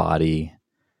of the body,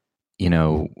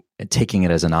 taking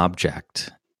it as an object,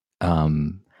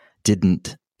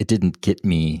 didn't get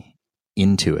me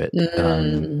into it.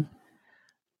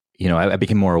 I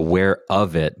became more aware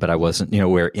of it, but I wasn't,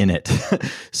 aware in it.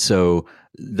 So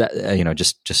that,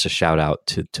 just a shout out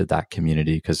to that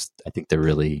community, because I think they're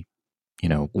really,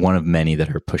 one of many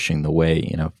that are pushing the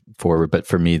way, forward. But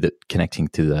for me, that connecting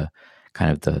to the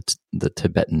kind of the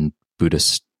Tibetan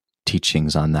Buddhist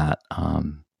teachings on that,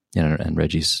 and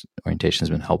Reggie's orientation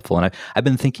has been helpful. And I've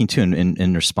been thinking too,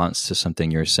 in response to something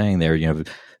you're saying there,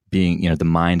 being, the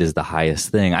mind is the highest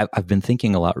thing. I've been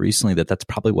thinking a lot recently that that's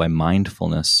probably why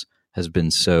mindfulness has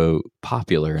been so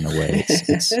popular in a way.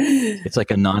 It's like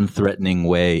a non-threatening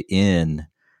way in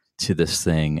to this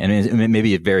thing, and it may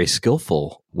be a very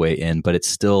skillful way in, but it's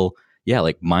still,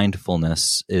 like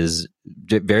mindfulness is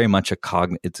very much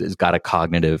it's got a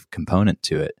cognitive component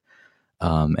to it.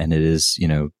 And it is,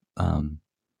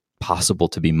 possible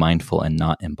to be mindful and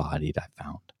not embodied, I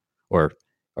found, or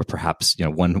perhaps,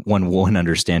 one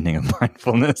understanding of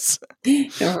mindfulness.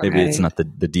 Right. Maybe it's not the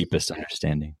deepest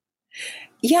understanding.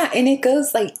 Yeah. And it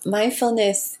goes like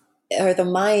mindfulness or the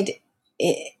mind,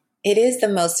 it is the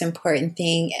most important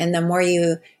thing. And the more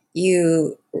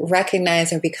you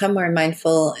recognize or become more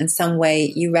mindful in some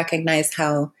way, you recognize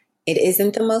how it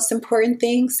isn't the most important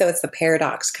thing. So it's the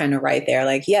paradox kind of right there.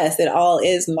 Like, yes, it all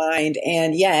is mind,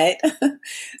 and yet.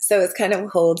 So it's kind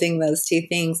of holding those two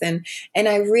things. And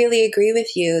I really agree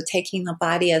with you. Taking the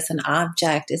body as an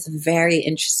object is a very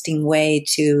interesting way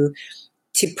to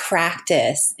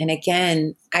practice. And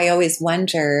again, I always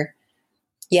wonder,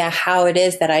 how it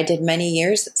is that I did many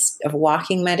years of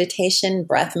walking meditation,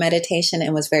 breath meditation,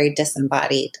 and was very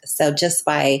disembodied. So just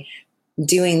by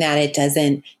doing that, it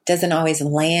doesn't always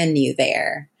land you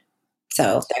there.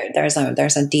 So there's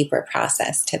a deeper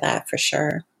process to that for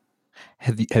sure.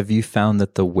 Have you found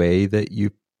that the way that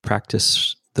you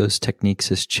practice those techniques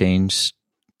has changed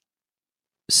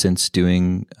since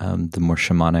doing the more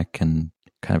shamanic and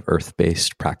kind of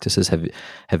earth-based practices? I'm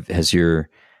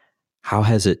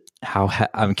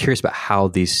curious about how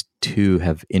these two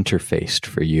have interfaced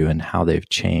for you and how they've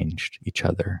changed each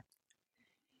other.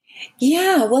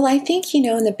 Yeah, well, I think,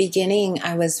 in the beginning,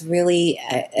 I was really,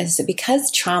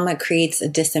 because trauma creates a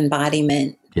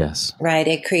disembodiment. Yes. Right.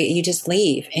 You just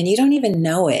leave and you don't even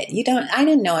know it. I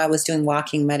didn't know I was doing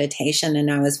walking meditation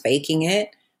and I was faking it.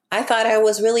 I thought I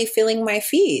was really feeling my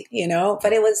feet,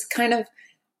 but it was kind of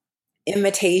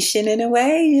imitation in a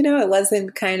way, you know, it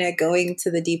wasn't kind of going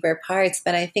to the deeper parts.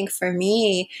 But I think for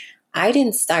me, I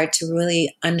didn't start to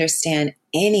really understand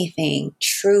anything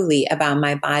truly about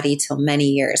my body till many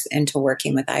years into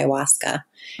working with ayahuasca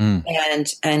Mm.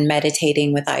 and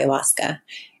meditating with ayahuasca.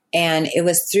 And it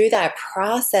was through that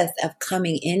process of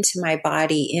coming into my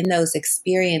body in those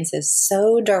experiences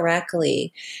so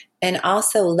directly, and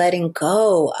also letting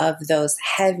go of those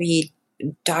heavy,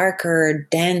 darker,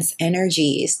 dense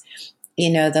energies, you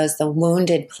know, the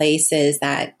wounded places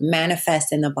that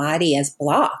manifest in the body as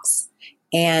blocks.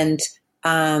 And,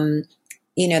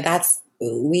 you know,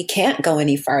 we can't go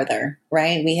any farther,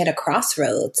 right? We hit a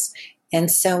crossroads. And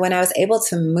so when I was able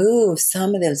to move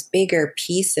some of those bigger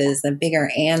pieces, the bigger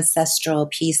ancestral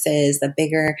pieces, the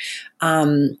bigger,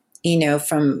 you know,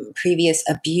 from previous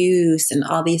abuse and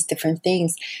all these different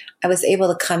things, I was able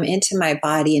to come into my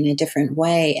body in a different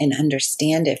way and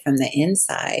understand it from the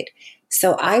inside.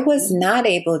 So I was not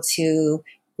able to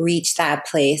reach that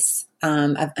place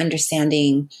of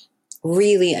understanding,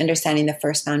 really understanding the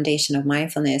first foundation of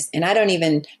mindfulness. And I don't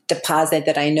even deposit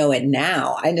that I know it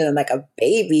now. I know like a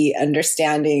baby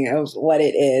understanding of what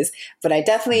it is, but I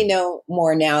definitely know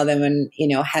more now than when, you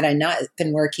know, had I not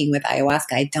been working with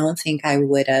ayahuasca, I don't think I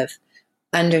would have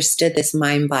understood this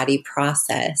mind body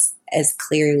process as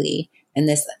clearly in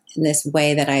this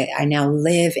way that I now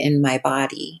live in my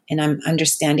body, and I'm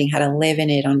understanding how to live in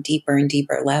it on deeper and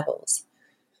deeper levels.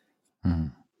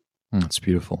 That's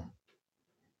beautiful.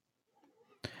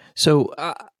 So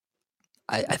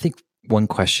I think one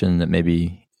question that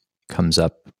maybe comes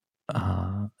up,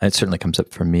 it certainly comes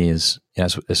up for me, is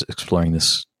as exploring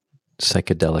this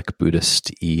psychedelic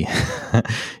Buddhist-y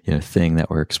you know, thing that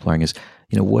we're exploring, is,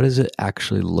 you know, what does it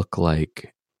actually look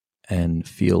like and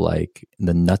feel like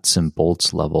the nuts and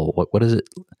bolts level? What does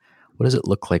it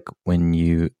look like when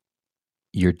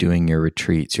you're doing your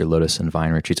retreats, your Lotus and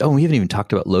Vine retreats? Oh, we haven't even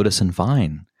talked about Lotus and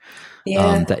Vine.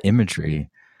 Yeah. That imagery.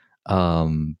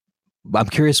 I'm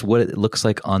curious what it looks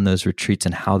like on those retreats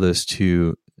and how those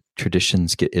two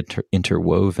traditions get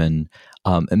interwoven.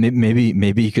 And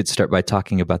maybe you could start by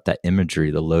talking about that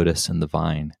imagery, the lotus and the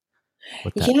vine.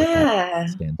 What that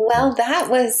stands Well, for. that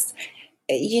was,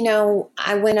 you know,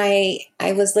 when I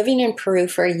was living in Peru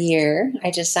for a year, I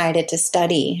decided to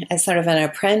study as sort of an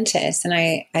apprentice, and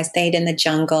I stayed in the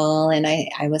jungle, and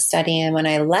I was studying. When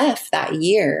I left that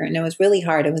year, and it was really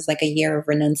hard, it was like a year of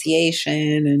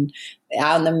renunciation and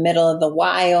out in the middle of the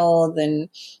wild, and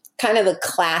kind of the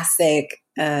classic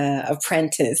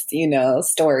apprentice, you know,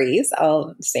 stories.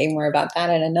 I'll say more about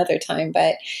that at another time.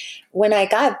 But when I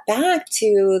got back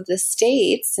to the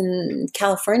States in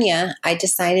California, I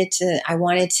decided I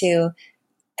wanted to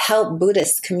help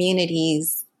Buddhist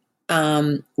communities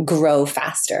grow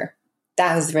faster.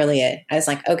 That was really it. I was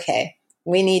like, okay,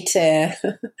 we need to,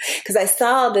 because I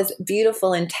saw this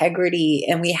beautiful integrity,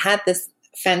 and we had this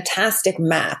fantastic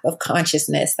map of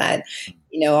consciousness that,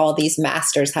 you know, all these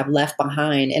masters have left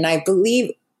behind. And I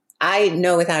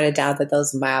know without a doubt that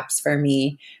those maps for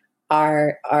me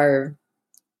are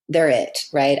they're it,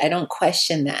 right? I don't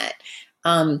question that.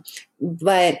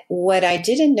 But what I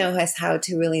didn't know is how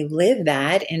to really live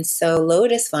that. And so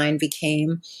Lotus Vine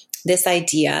became this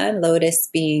idea, lotus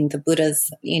being the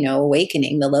Buddha's, you know,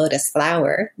 awakening, the lotus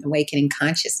flower, awakening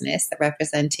consciousness, the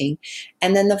representing.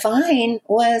 And then the vine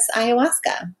was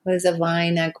ayahuasca. It was a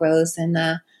vine that grows in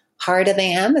the heart of the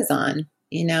Amazon,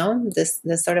 you know, this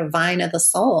sort of vine of the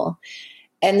soul.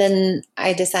 And then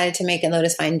I decided to make it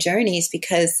Lotus Vine Journeys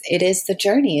because it is the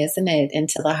journey, isn't it?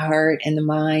 Into the heart and the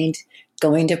mind,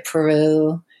 going to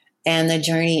Peru, and the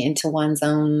journey into one's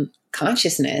own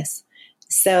consciousness.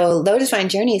 So Lotus Vine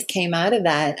Journeys came out of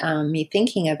that, me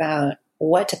thinking about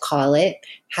what to call it,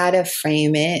 how to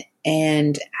frame it,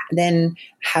 and then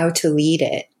how to lead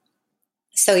it.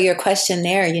 So your question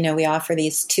there, you know, we offer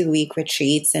these 2-week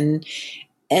retreats, and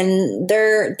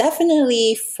they're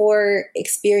definitely for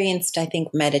experienced, I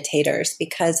think, meditators,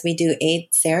 because we do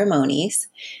 8 ceremonies,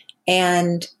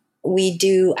 and we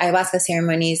do ayahuasca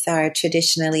ceremonies are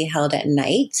traditionally held at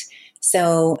night.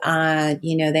 So,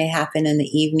 you know, they happen in the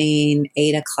evening,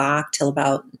 8:00 till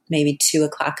about maybe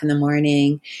 2:00 in the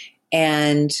morning.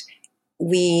 And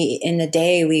in the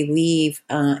day, we weave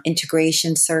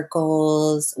integration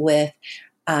circles with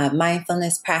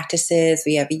mindfulness practices.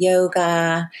 We have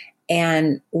yoga.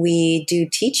 And we do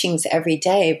teachings every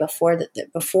day before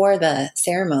the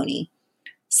ceremony.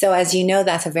 So as you know,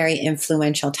 that's a very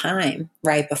influential time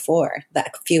right before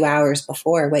that few hours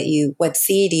before what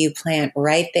seed you plant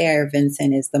right there,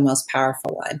 Vincent, is the most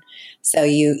powerful one. So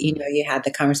you had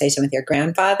the conversation with your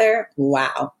grandfather.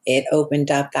 Wow. It opened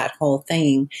up that whole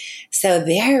thing. So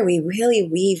there we really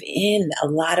weave in a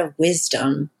lot of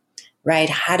wisdom, right?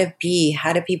 How to be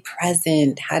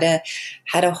present, how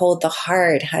to hold the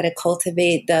heart, how to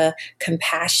cultivate the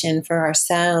compassion for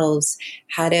ourselves,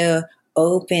 how to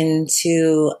open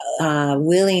to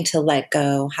willing to let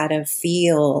go, how to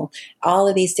feel, all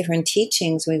of these different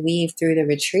teachings we weave through the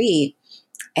retreat.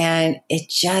 And it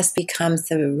just becomes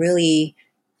a really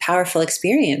powerful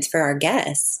experience for our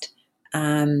guest.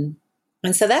 And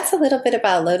so that's a little bit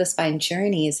about Lotus Vine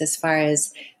Journeys as far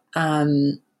as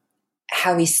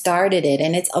how we started it.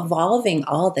 And it's evolving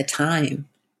all the time.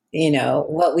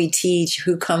 What we teach,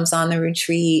 who comes on the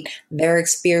retreat, their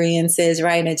experiences,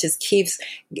 right? And it just keeps,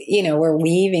 we're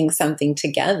weaving something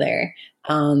together.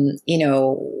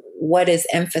 What is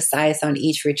emphasized on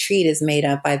each retreat is made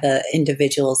up by the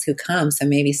individuals who come. So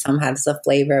maybe some has the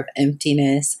flavor of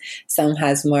emptiness, some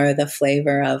has more of the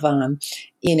flavor of,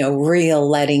 real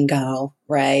letting go,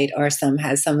 right? Or some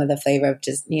has some of the flavor of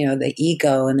just, the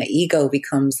ego, and the ego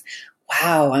becomes,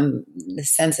 wow, I'm the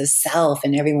sense of self,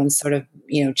 and everyone's sort of,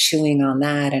 chewing on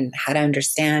that and how to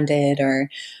understand it, or,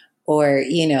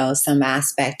 some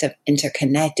aspect of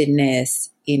interconnectedness.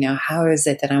 How is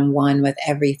it that I'm one with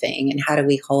everything, and how do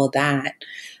we hold that?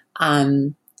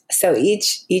 So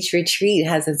each retreat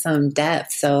has its own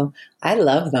depth. So I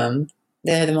love them.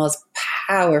 They're the most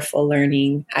powerful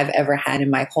learning I've ever had in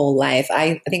my whole life.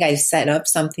 I think I set up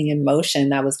something in motion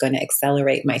that was going to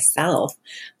accelerate myself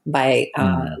by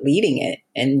leading it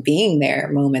and being there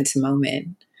moment to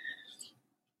moment.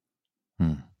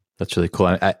 That's really cool.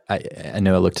 I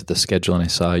know I looked at the schedule and I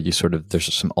saw you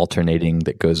there's some alternating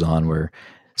that goes on where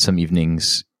some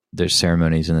evenings there's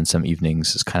ceremonies, and then some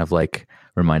evenings is kind of like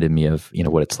reminded me of,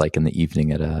 what it's like in the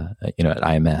evening at at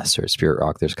IMS or Spirit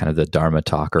Rock. There's kind of the Dharma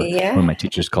talk, or one of my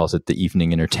teachers calls it the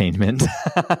evening entertainment,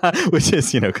 which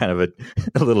is, kind of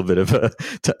a little bit of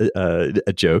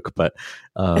a joke, but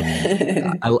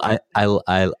I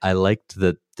liked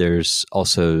that there's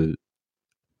also,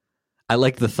 I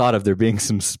like the thought of there being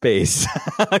some space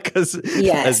because,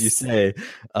 as you say,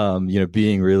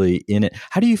 being really in it.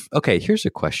 Here's a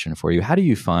question for you. How do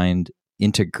you find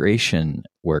integration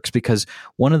works? Because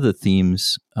one of the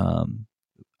themes, one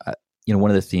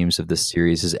of the themes of this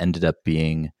series has ended up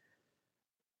being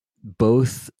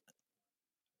both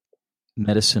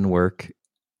medicine work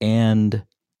and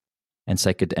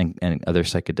other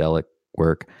psychedelic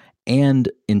work and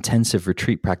intensive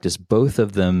retreat practice. Both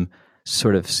of them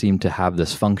sort of seem to have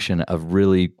this function of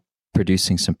really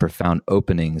producing some profound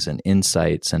openings and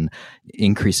insights and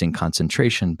increasing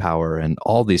concentration power and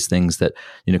all these things that,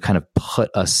 kind of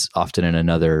put us often in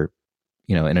another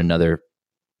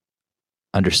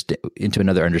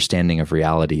understanding of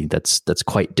reality that's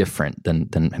quite different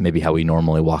than maybe how we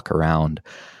normally walk around.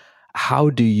 How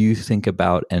do you think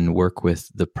about and work with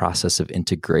the process of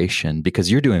integration? Because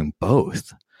you're doing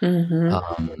both.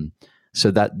 Mm-hmm. So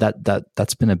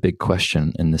that's been a big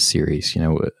question in this series.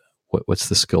 What's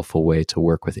the skillful way to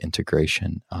work with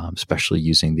integration, especially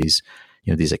using these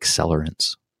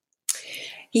accelerants?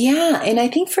 Yeah. And I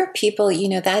think for people,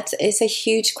 that is a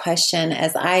huge question.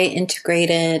 As I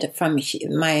integrated from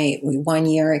my 1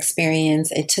 year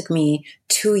experience, it took me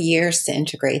 2 years to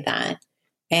integrate that.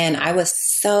 And I was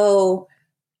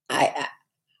I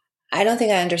don't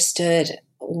think I understood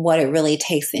what it really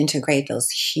takes to integrate those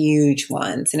huge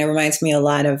ones. And it reminds me a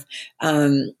lot of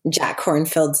Jack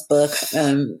Kornfield's book,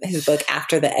 his book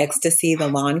After the Ecstasy, The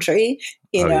Laundry,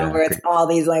 where it's all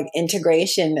these like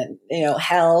integration,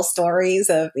 hell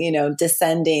stories of,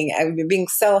 descending, being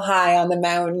so high on the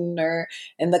mountain or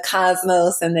in the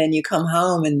cosmos. And then you come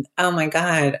home and, oh my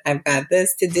God, I've got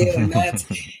this to do. And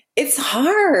it's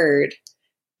hard.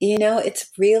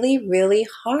 It's really, really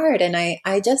hard. And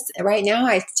right now,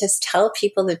 I just tell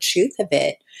people the truth of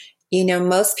it.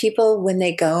 Most people, when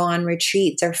they go on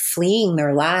retreats, are fleeing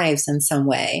their lives in some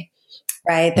way,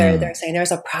 right? They're saying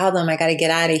there's a problem. I got to get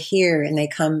out of here. And they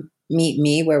come meet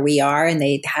me where we are, and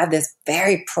they have this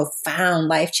very profound,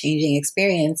 life-changing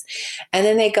experience. And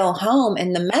then they go home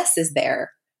and the mess is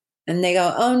there. And they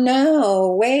go, oh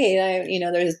no, wait,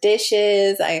 there's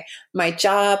dishes, my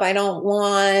job I don't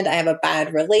want, I have a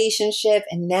bad relationship.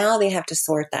 And now they have to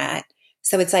sort that.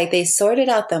 So it's like they sorted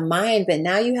out the mind, but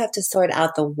now you have to sort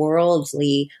out the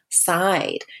worldly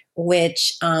side,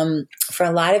 which for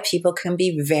a lot of people can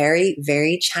be very,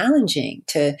 very challenging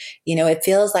to, it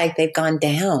feels like they've gone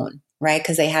down, right?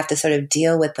 Because they have to sort of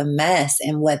deal with the mess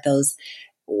and what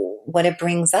what it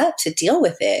brings up to deal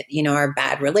with it, our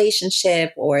bad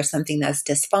relationship or something that's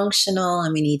dysfunctional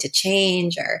and we need to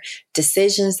change, or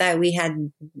decisions that we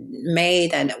had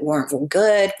made that weren't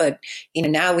good, but,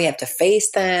 now we have to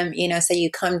face them, so you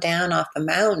come down off the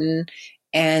mountain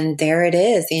and there it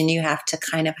is. And you have to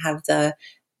kind of have the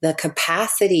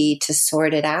capacity to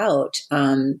sort it out,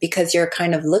 because you're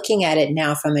kind of looking at it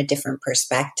now from a different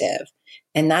perspective.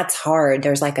 And that's hard.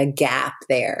 There's like a gap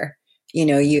there.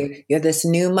 You're this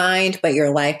new mind, but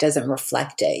your life doesn't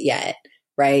reflect it yet,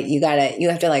 right? You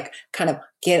have to like kind of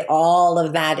get all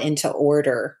of that into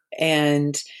order.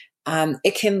 And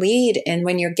it can lead. And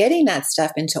when you're getting that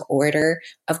stuff into order,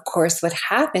 of course, what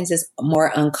happens is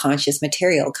more unconscious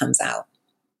material comes out,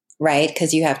 right?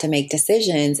 Because you have to make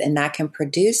decisions and that can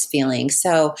produce feelings.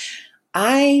 So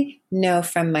I know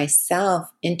from myself,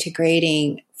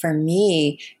 integrating for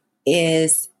me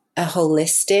is a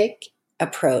holistic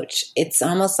approach. It's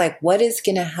almost like, what is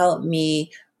going to help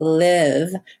me live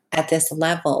at this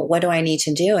level? What do I need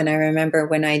to do? And I remember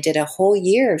when I did a whole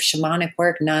year of shamanic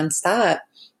work nonstop,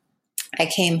 I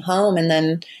came home and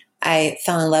then I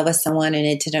fell in love with someone and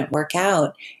it didn't work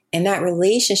out. And that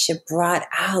relationship brought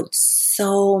out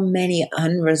so many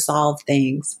unresolved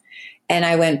things. And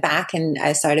I went back and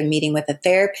I started meeting with a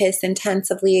therapist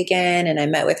intensively again. And I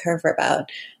met with her for about,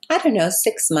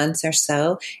 6 months or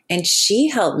so. And she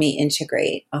helped me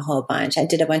integrate a whole bunch. I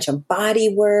did a bunch of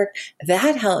body work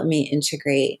that helped me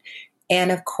integrate.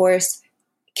 And of course,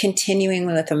 continuing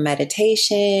with the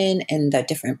meditation and the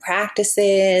different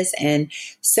practices. And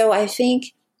so I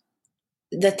think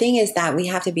the thing is that we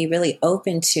have to be really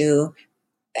open to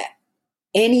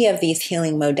any of these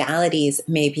healing modalities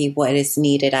may be what is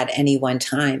needed at any one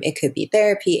time. It could be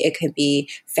therapy. It could be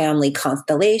family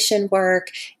constellation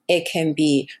work. It can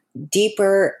be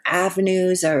deeper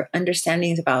avenues or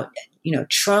understandings about,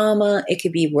 trauma. It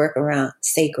could be work around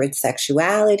sacred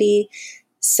sexuality.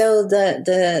 So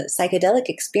the psychedelic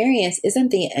experience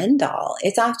isn't the end all.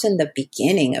 It's often the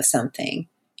beginning of something.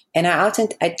 And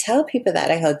I tell people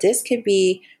that I go, this could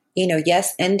be,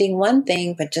 yes, ending one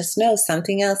thing, but just know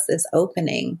something else is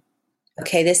opening.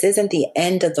 Okay, this isn't the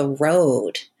end of the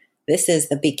road. This is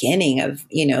the beginning of,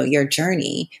 your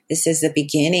journey. This is the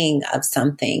beginning of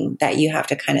something that you have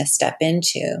to kind of step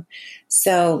into.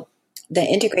 So the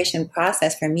integration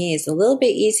process for me is a little bit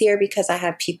easier because I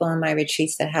have people in my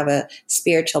retreats that have a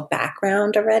spiritual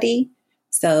background already.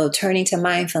 So turning to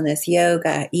mindfulness,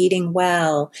 yoga, eating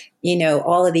well,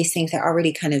 all of these things they're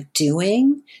already kind of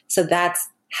doing. So that's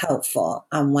helpful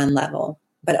on one level.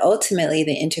 But ultimately,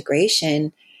 the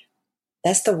integration,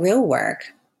 that's the real work.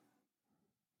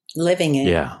 Living it.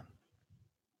 Yeah.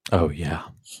 Oh, yeah.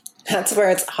 That's where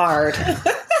it's hard.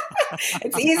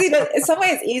 In some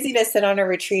ways, it's easy to sit on a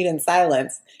retreat in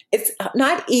silence. It's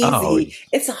not easy. Oh,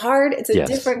 it's hard. It's a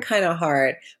different kind of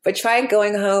hard. But try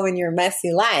going home in your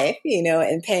messy life,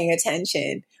 and paying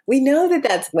attention. We know that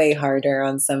that's way harder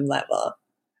on some level,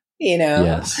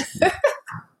 Yes.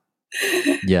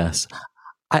 Yes.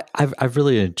 I've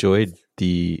really enjoyed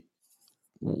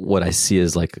what I see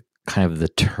as like kind of the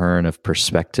turn of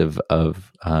perspective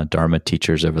of Dharma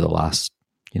teachers over the last,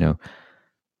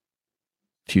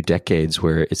 few decades,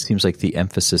 where it seems like the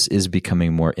emphasis is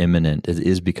becoming more imminent. It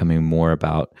is becoming more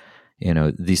about,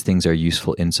 these things are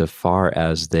useful insofar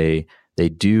as they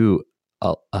do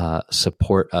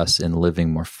support us in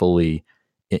living more fully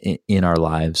in our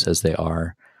lives as they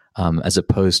are. As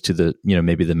opposed to the,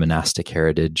 maybe the monastic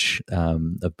heritage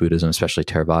of Buddhism, especially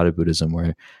Theravada Buddhism,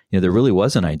 where, there really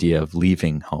was an idea of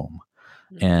leaving home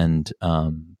and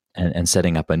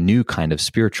setting up a new kind of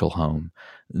spiritual home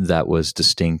that was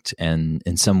distinct and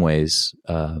in some ways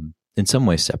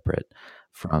separate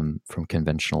from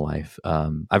conventional life.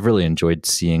 I've really enjoyed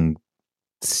seeing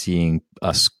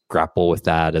us grapple with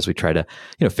that as we try to,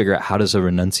 figure out how does a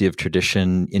renunciative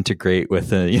tradition integrate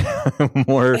with a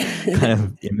more kind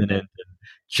of imminent,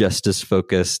 justice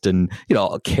focused, and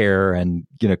care and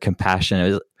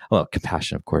compassion. Well,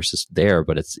 compassion, of course, is there,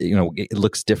 but it's it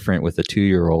looks different with a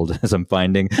 2-year-old, as I'm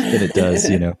finding, than it does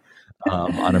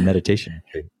on a meditation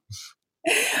retreat.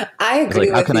 I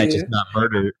agree. Like, how can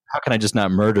I just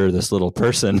not murder this little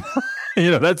person?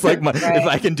 That's like right. If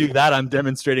I can do that, I'm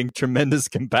demonstrating tremendous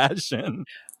compassion.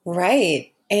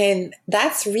 Right. And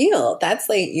that's real. That's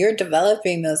like you're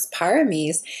developing those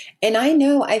paramis. And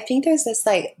I think there's this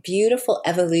like beautiful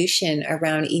evolution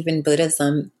around even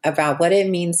Buddhism about what it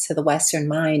means to the Western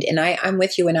mind. And I'm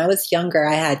with you. When I was younger,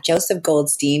 I had Joseph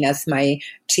Goldstein as my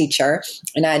teacher,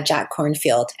 and I had Jack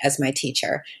Cornfield as my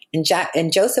teacher.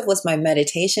 And Joseph was my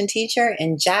meditation teacher,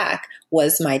 and Jack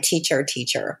was my teacher,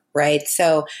 right?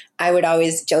 So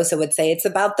Joseph would say, it's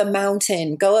about the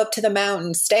mountain. Go up to the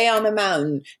mountain, stay on the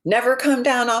mountain, never come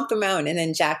down off the mountain. And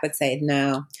then Jack would say,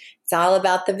 no, it's all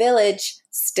about the village.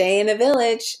 Stay in the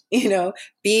village,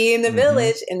 be in the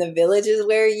village. And the village is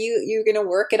where you're going to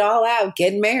work it all out,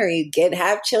 get married,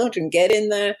 have children, get in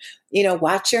the,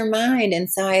 watch your mind. And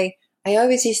so I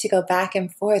always used to go back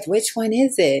and forth. Which one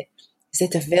is it? Is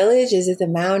it the village? Is it the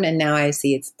mountain? And now I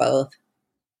see it's both.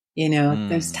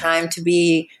 There's time to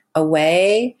be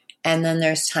away, and then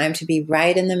there's time to be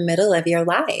right in the middle of your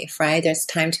life, right? There's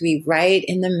time to be right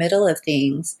in the middle of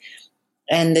things.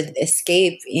 And the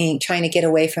escape, trying to get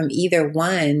away from either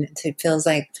one, it feels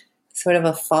like sort of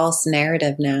a false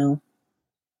narrative now.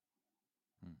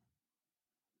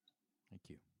 Thank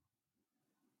you.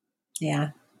 Yeah.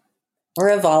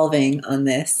 We're evolving on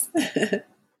this.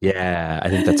 Yeah, I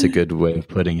think that's a good way of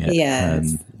putting it.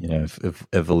 Yes. If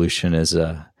evolution is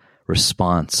a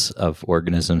response of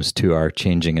organisms to our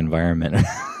changing environment.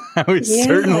 We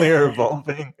certainly are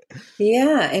evolving.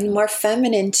 Yeah, and more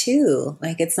feminine too.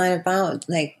 Like, it's not about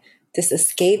like this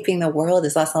escaping the world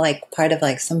is also like part of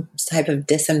like some type of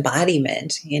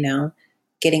disembodiment,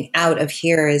 getting out of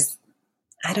here is,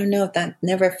 I don't know, if that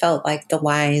never felt like the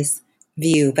wise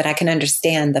view, but I can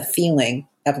understand the feeling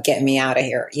of get me out of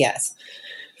here. Yes.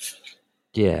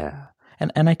 Yeah.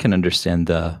 And I can understand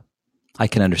the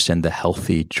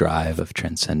healthy drive of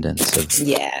transcendence, of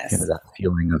that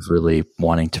feeling of really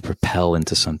wanting to propel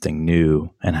into something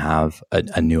new and have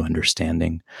a new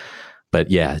understanding. But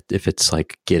yeah, if it's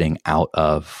like getting out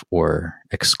of or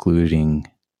excluding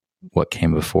what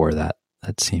came before that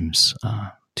seems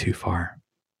too far.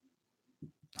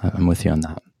 I'm with you on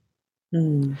that.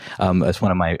 As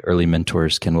one of my early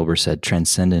mentors, Ken Wilber, said,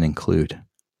 transcend and include.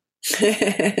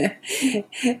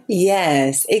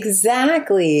 Yes,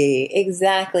 exactly.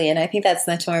 And I think that's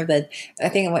much more of I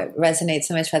think what resonates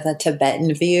so much with the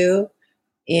Tibetan view,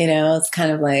 it's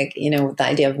kind of like, the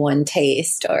idea of one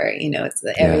taste, or, it's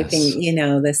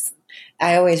everything, this,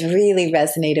 I always really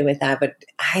resonated with that, but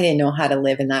I didn't know how to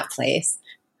live in that place.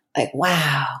 Like,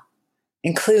 wow,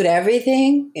 include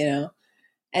everything,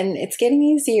 and it's getting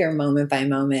easier moment by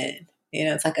moment.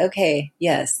 It's like, okay,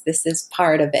 yes, this is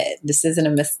part of it. This isn't a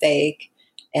mistake.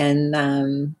 And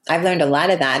I've learned a lot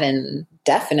of that, and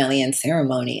definitely in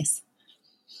ceremonies.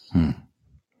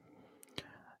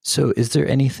 So is there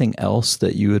anything else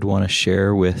that you would want to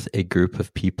share with a group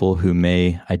of people who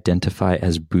may identify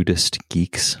as Buddhist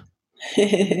geeks?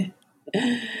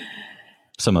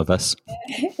 Some of us.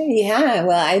 Yeah,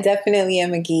 well, I definitely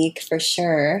am a geek for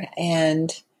sure.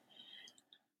 And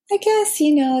I guess,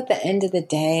 at the end of the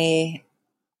day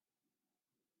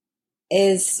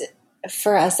is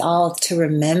for us all to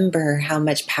remember how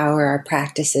much power our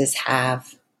practices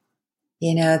have.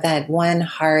 That one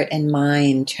heart and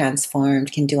mind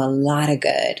transformed can do a lot of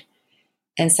good.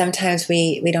 And sometimes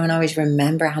we don't always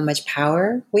remember how much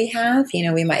power we have.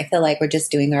 We might feel like we're just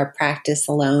doing our practice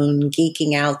alone,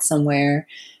 geeking out somewhere.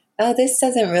 Oh, this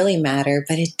doesn't really matter,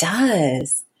 but it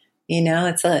does.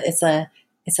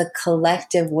 It's a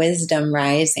collective wisdom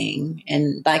rising,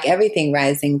 and like everything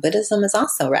rising, Buddhism is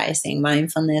also rising.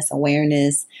 Mindfulness,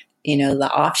 awareness,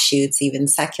 the offshoots, even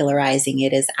secularizing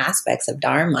it as aspects of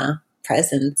Dharma,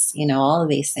 presence, all of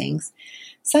these things.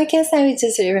 So I guess I would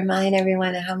just remind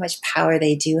everyone of how much power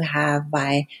they do have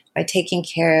by taking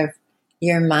care of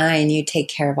your mind. You take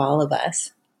care of all of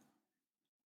us.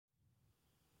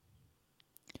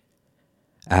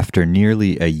 After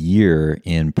nearly a year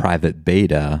in private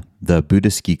beta, the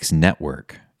Buddhist Geeks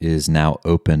Network is now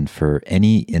open for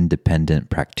any independent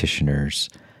practitioners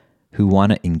who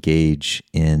want to engage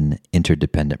in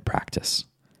interdependent practice.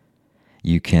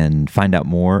 You can find out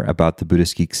more about the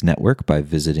Buddhist Geeks Network by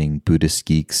visiting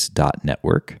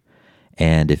buddhistgeeks.network.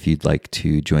 And if you'd like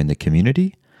to join the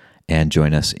community and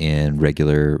join us in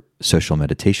regular social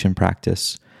meditation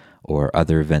practice or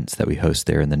other events that we host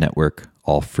there in the network,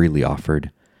 all freely offered,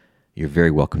 you're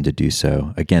very welcome to do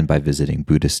so, again, by visiting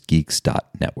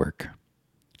buddhistgeeks.network.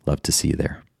 Love to see you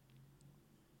there.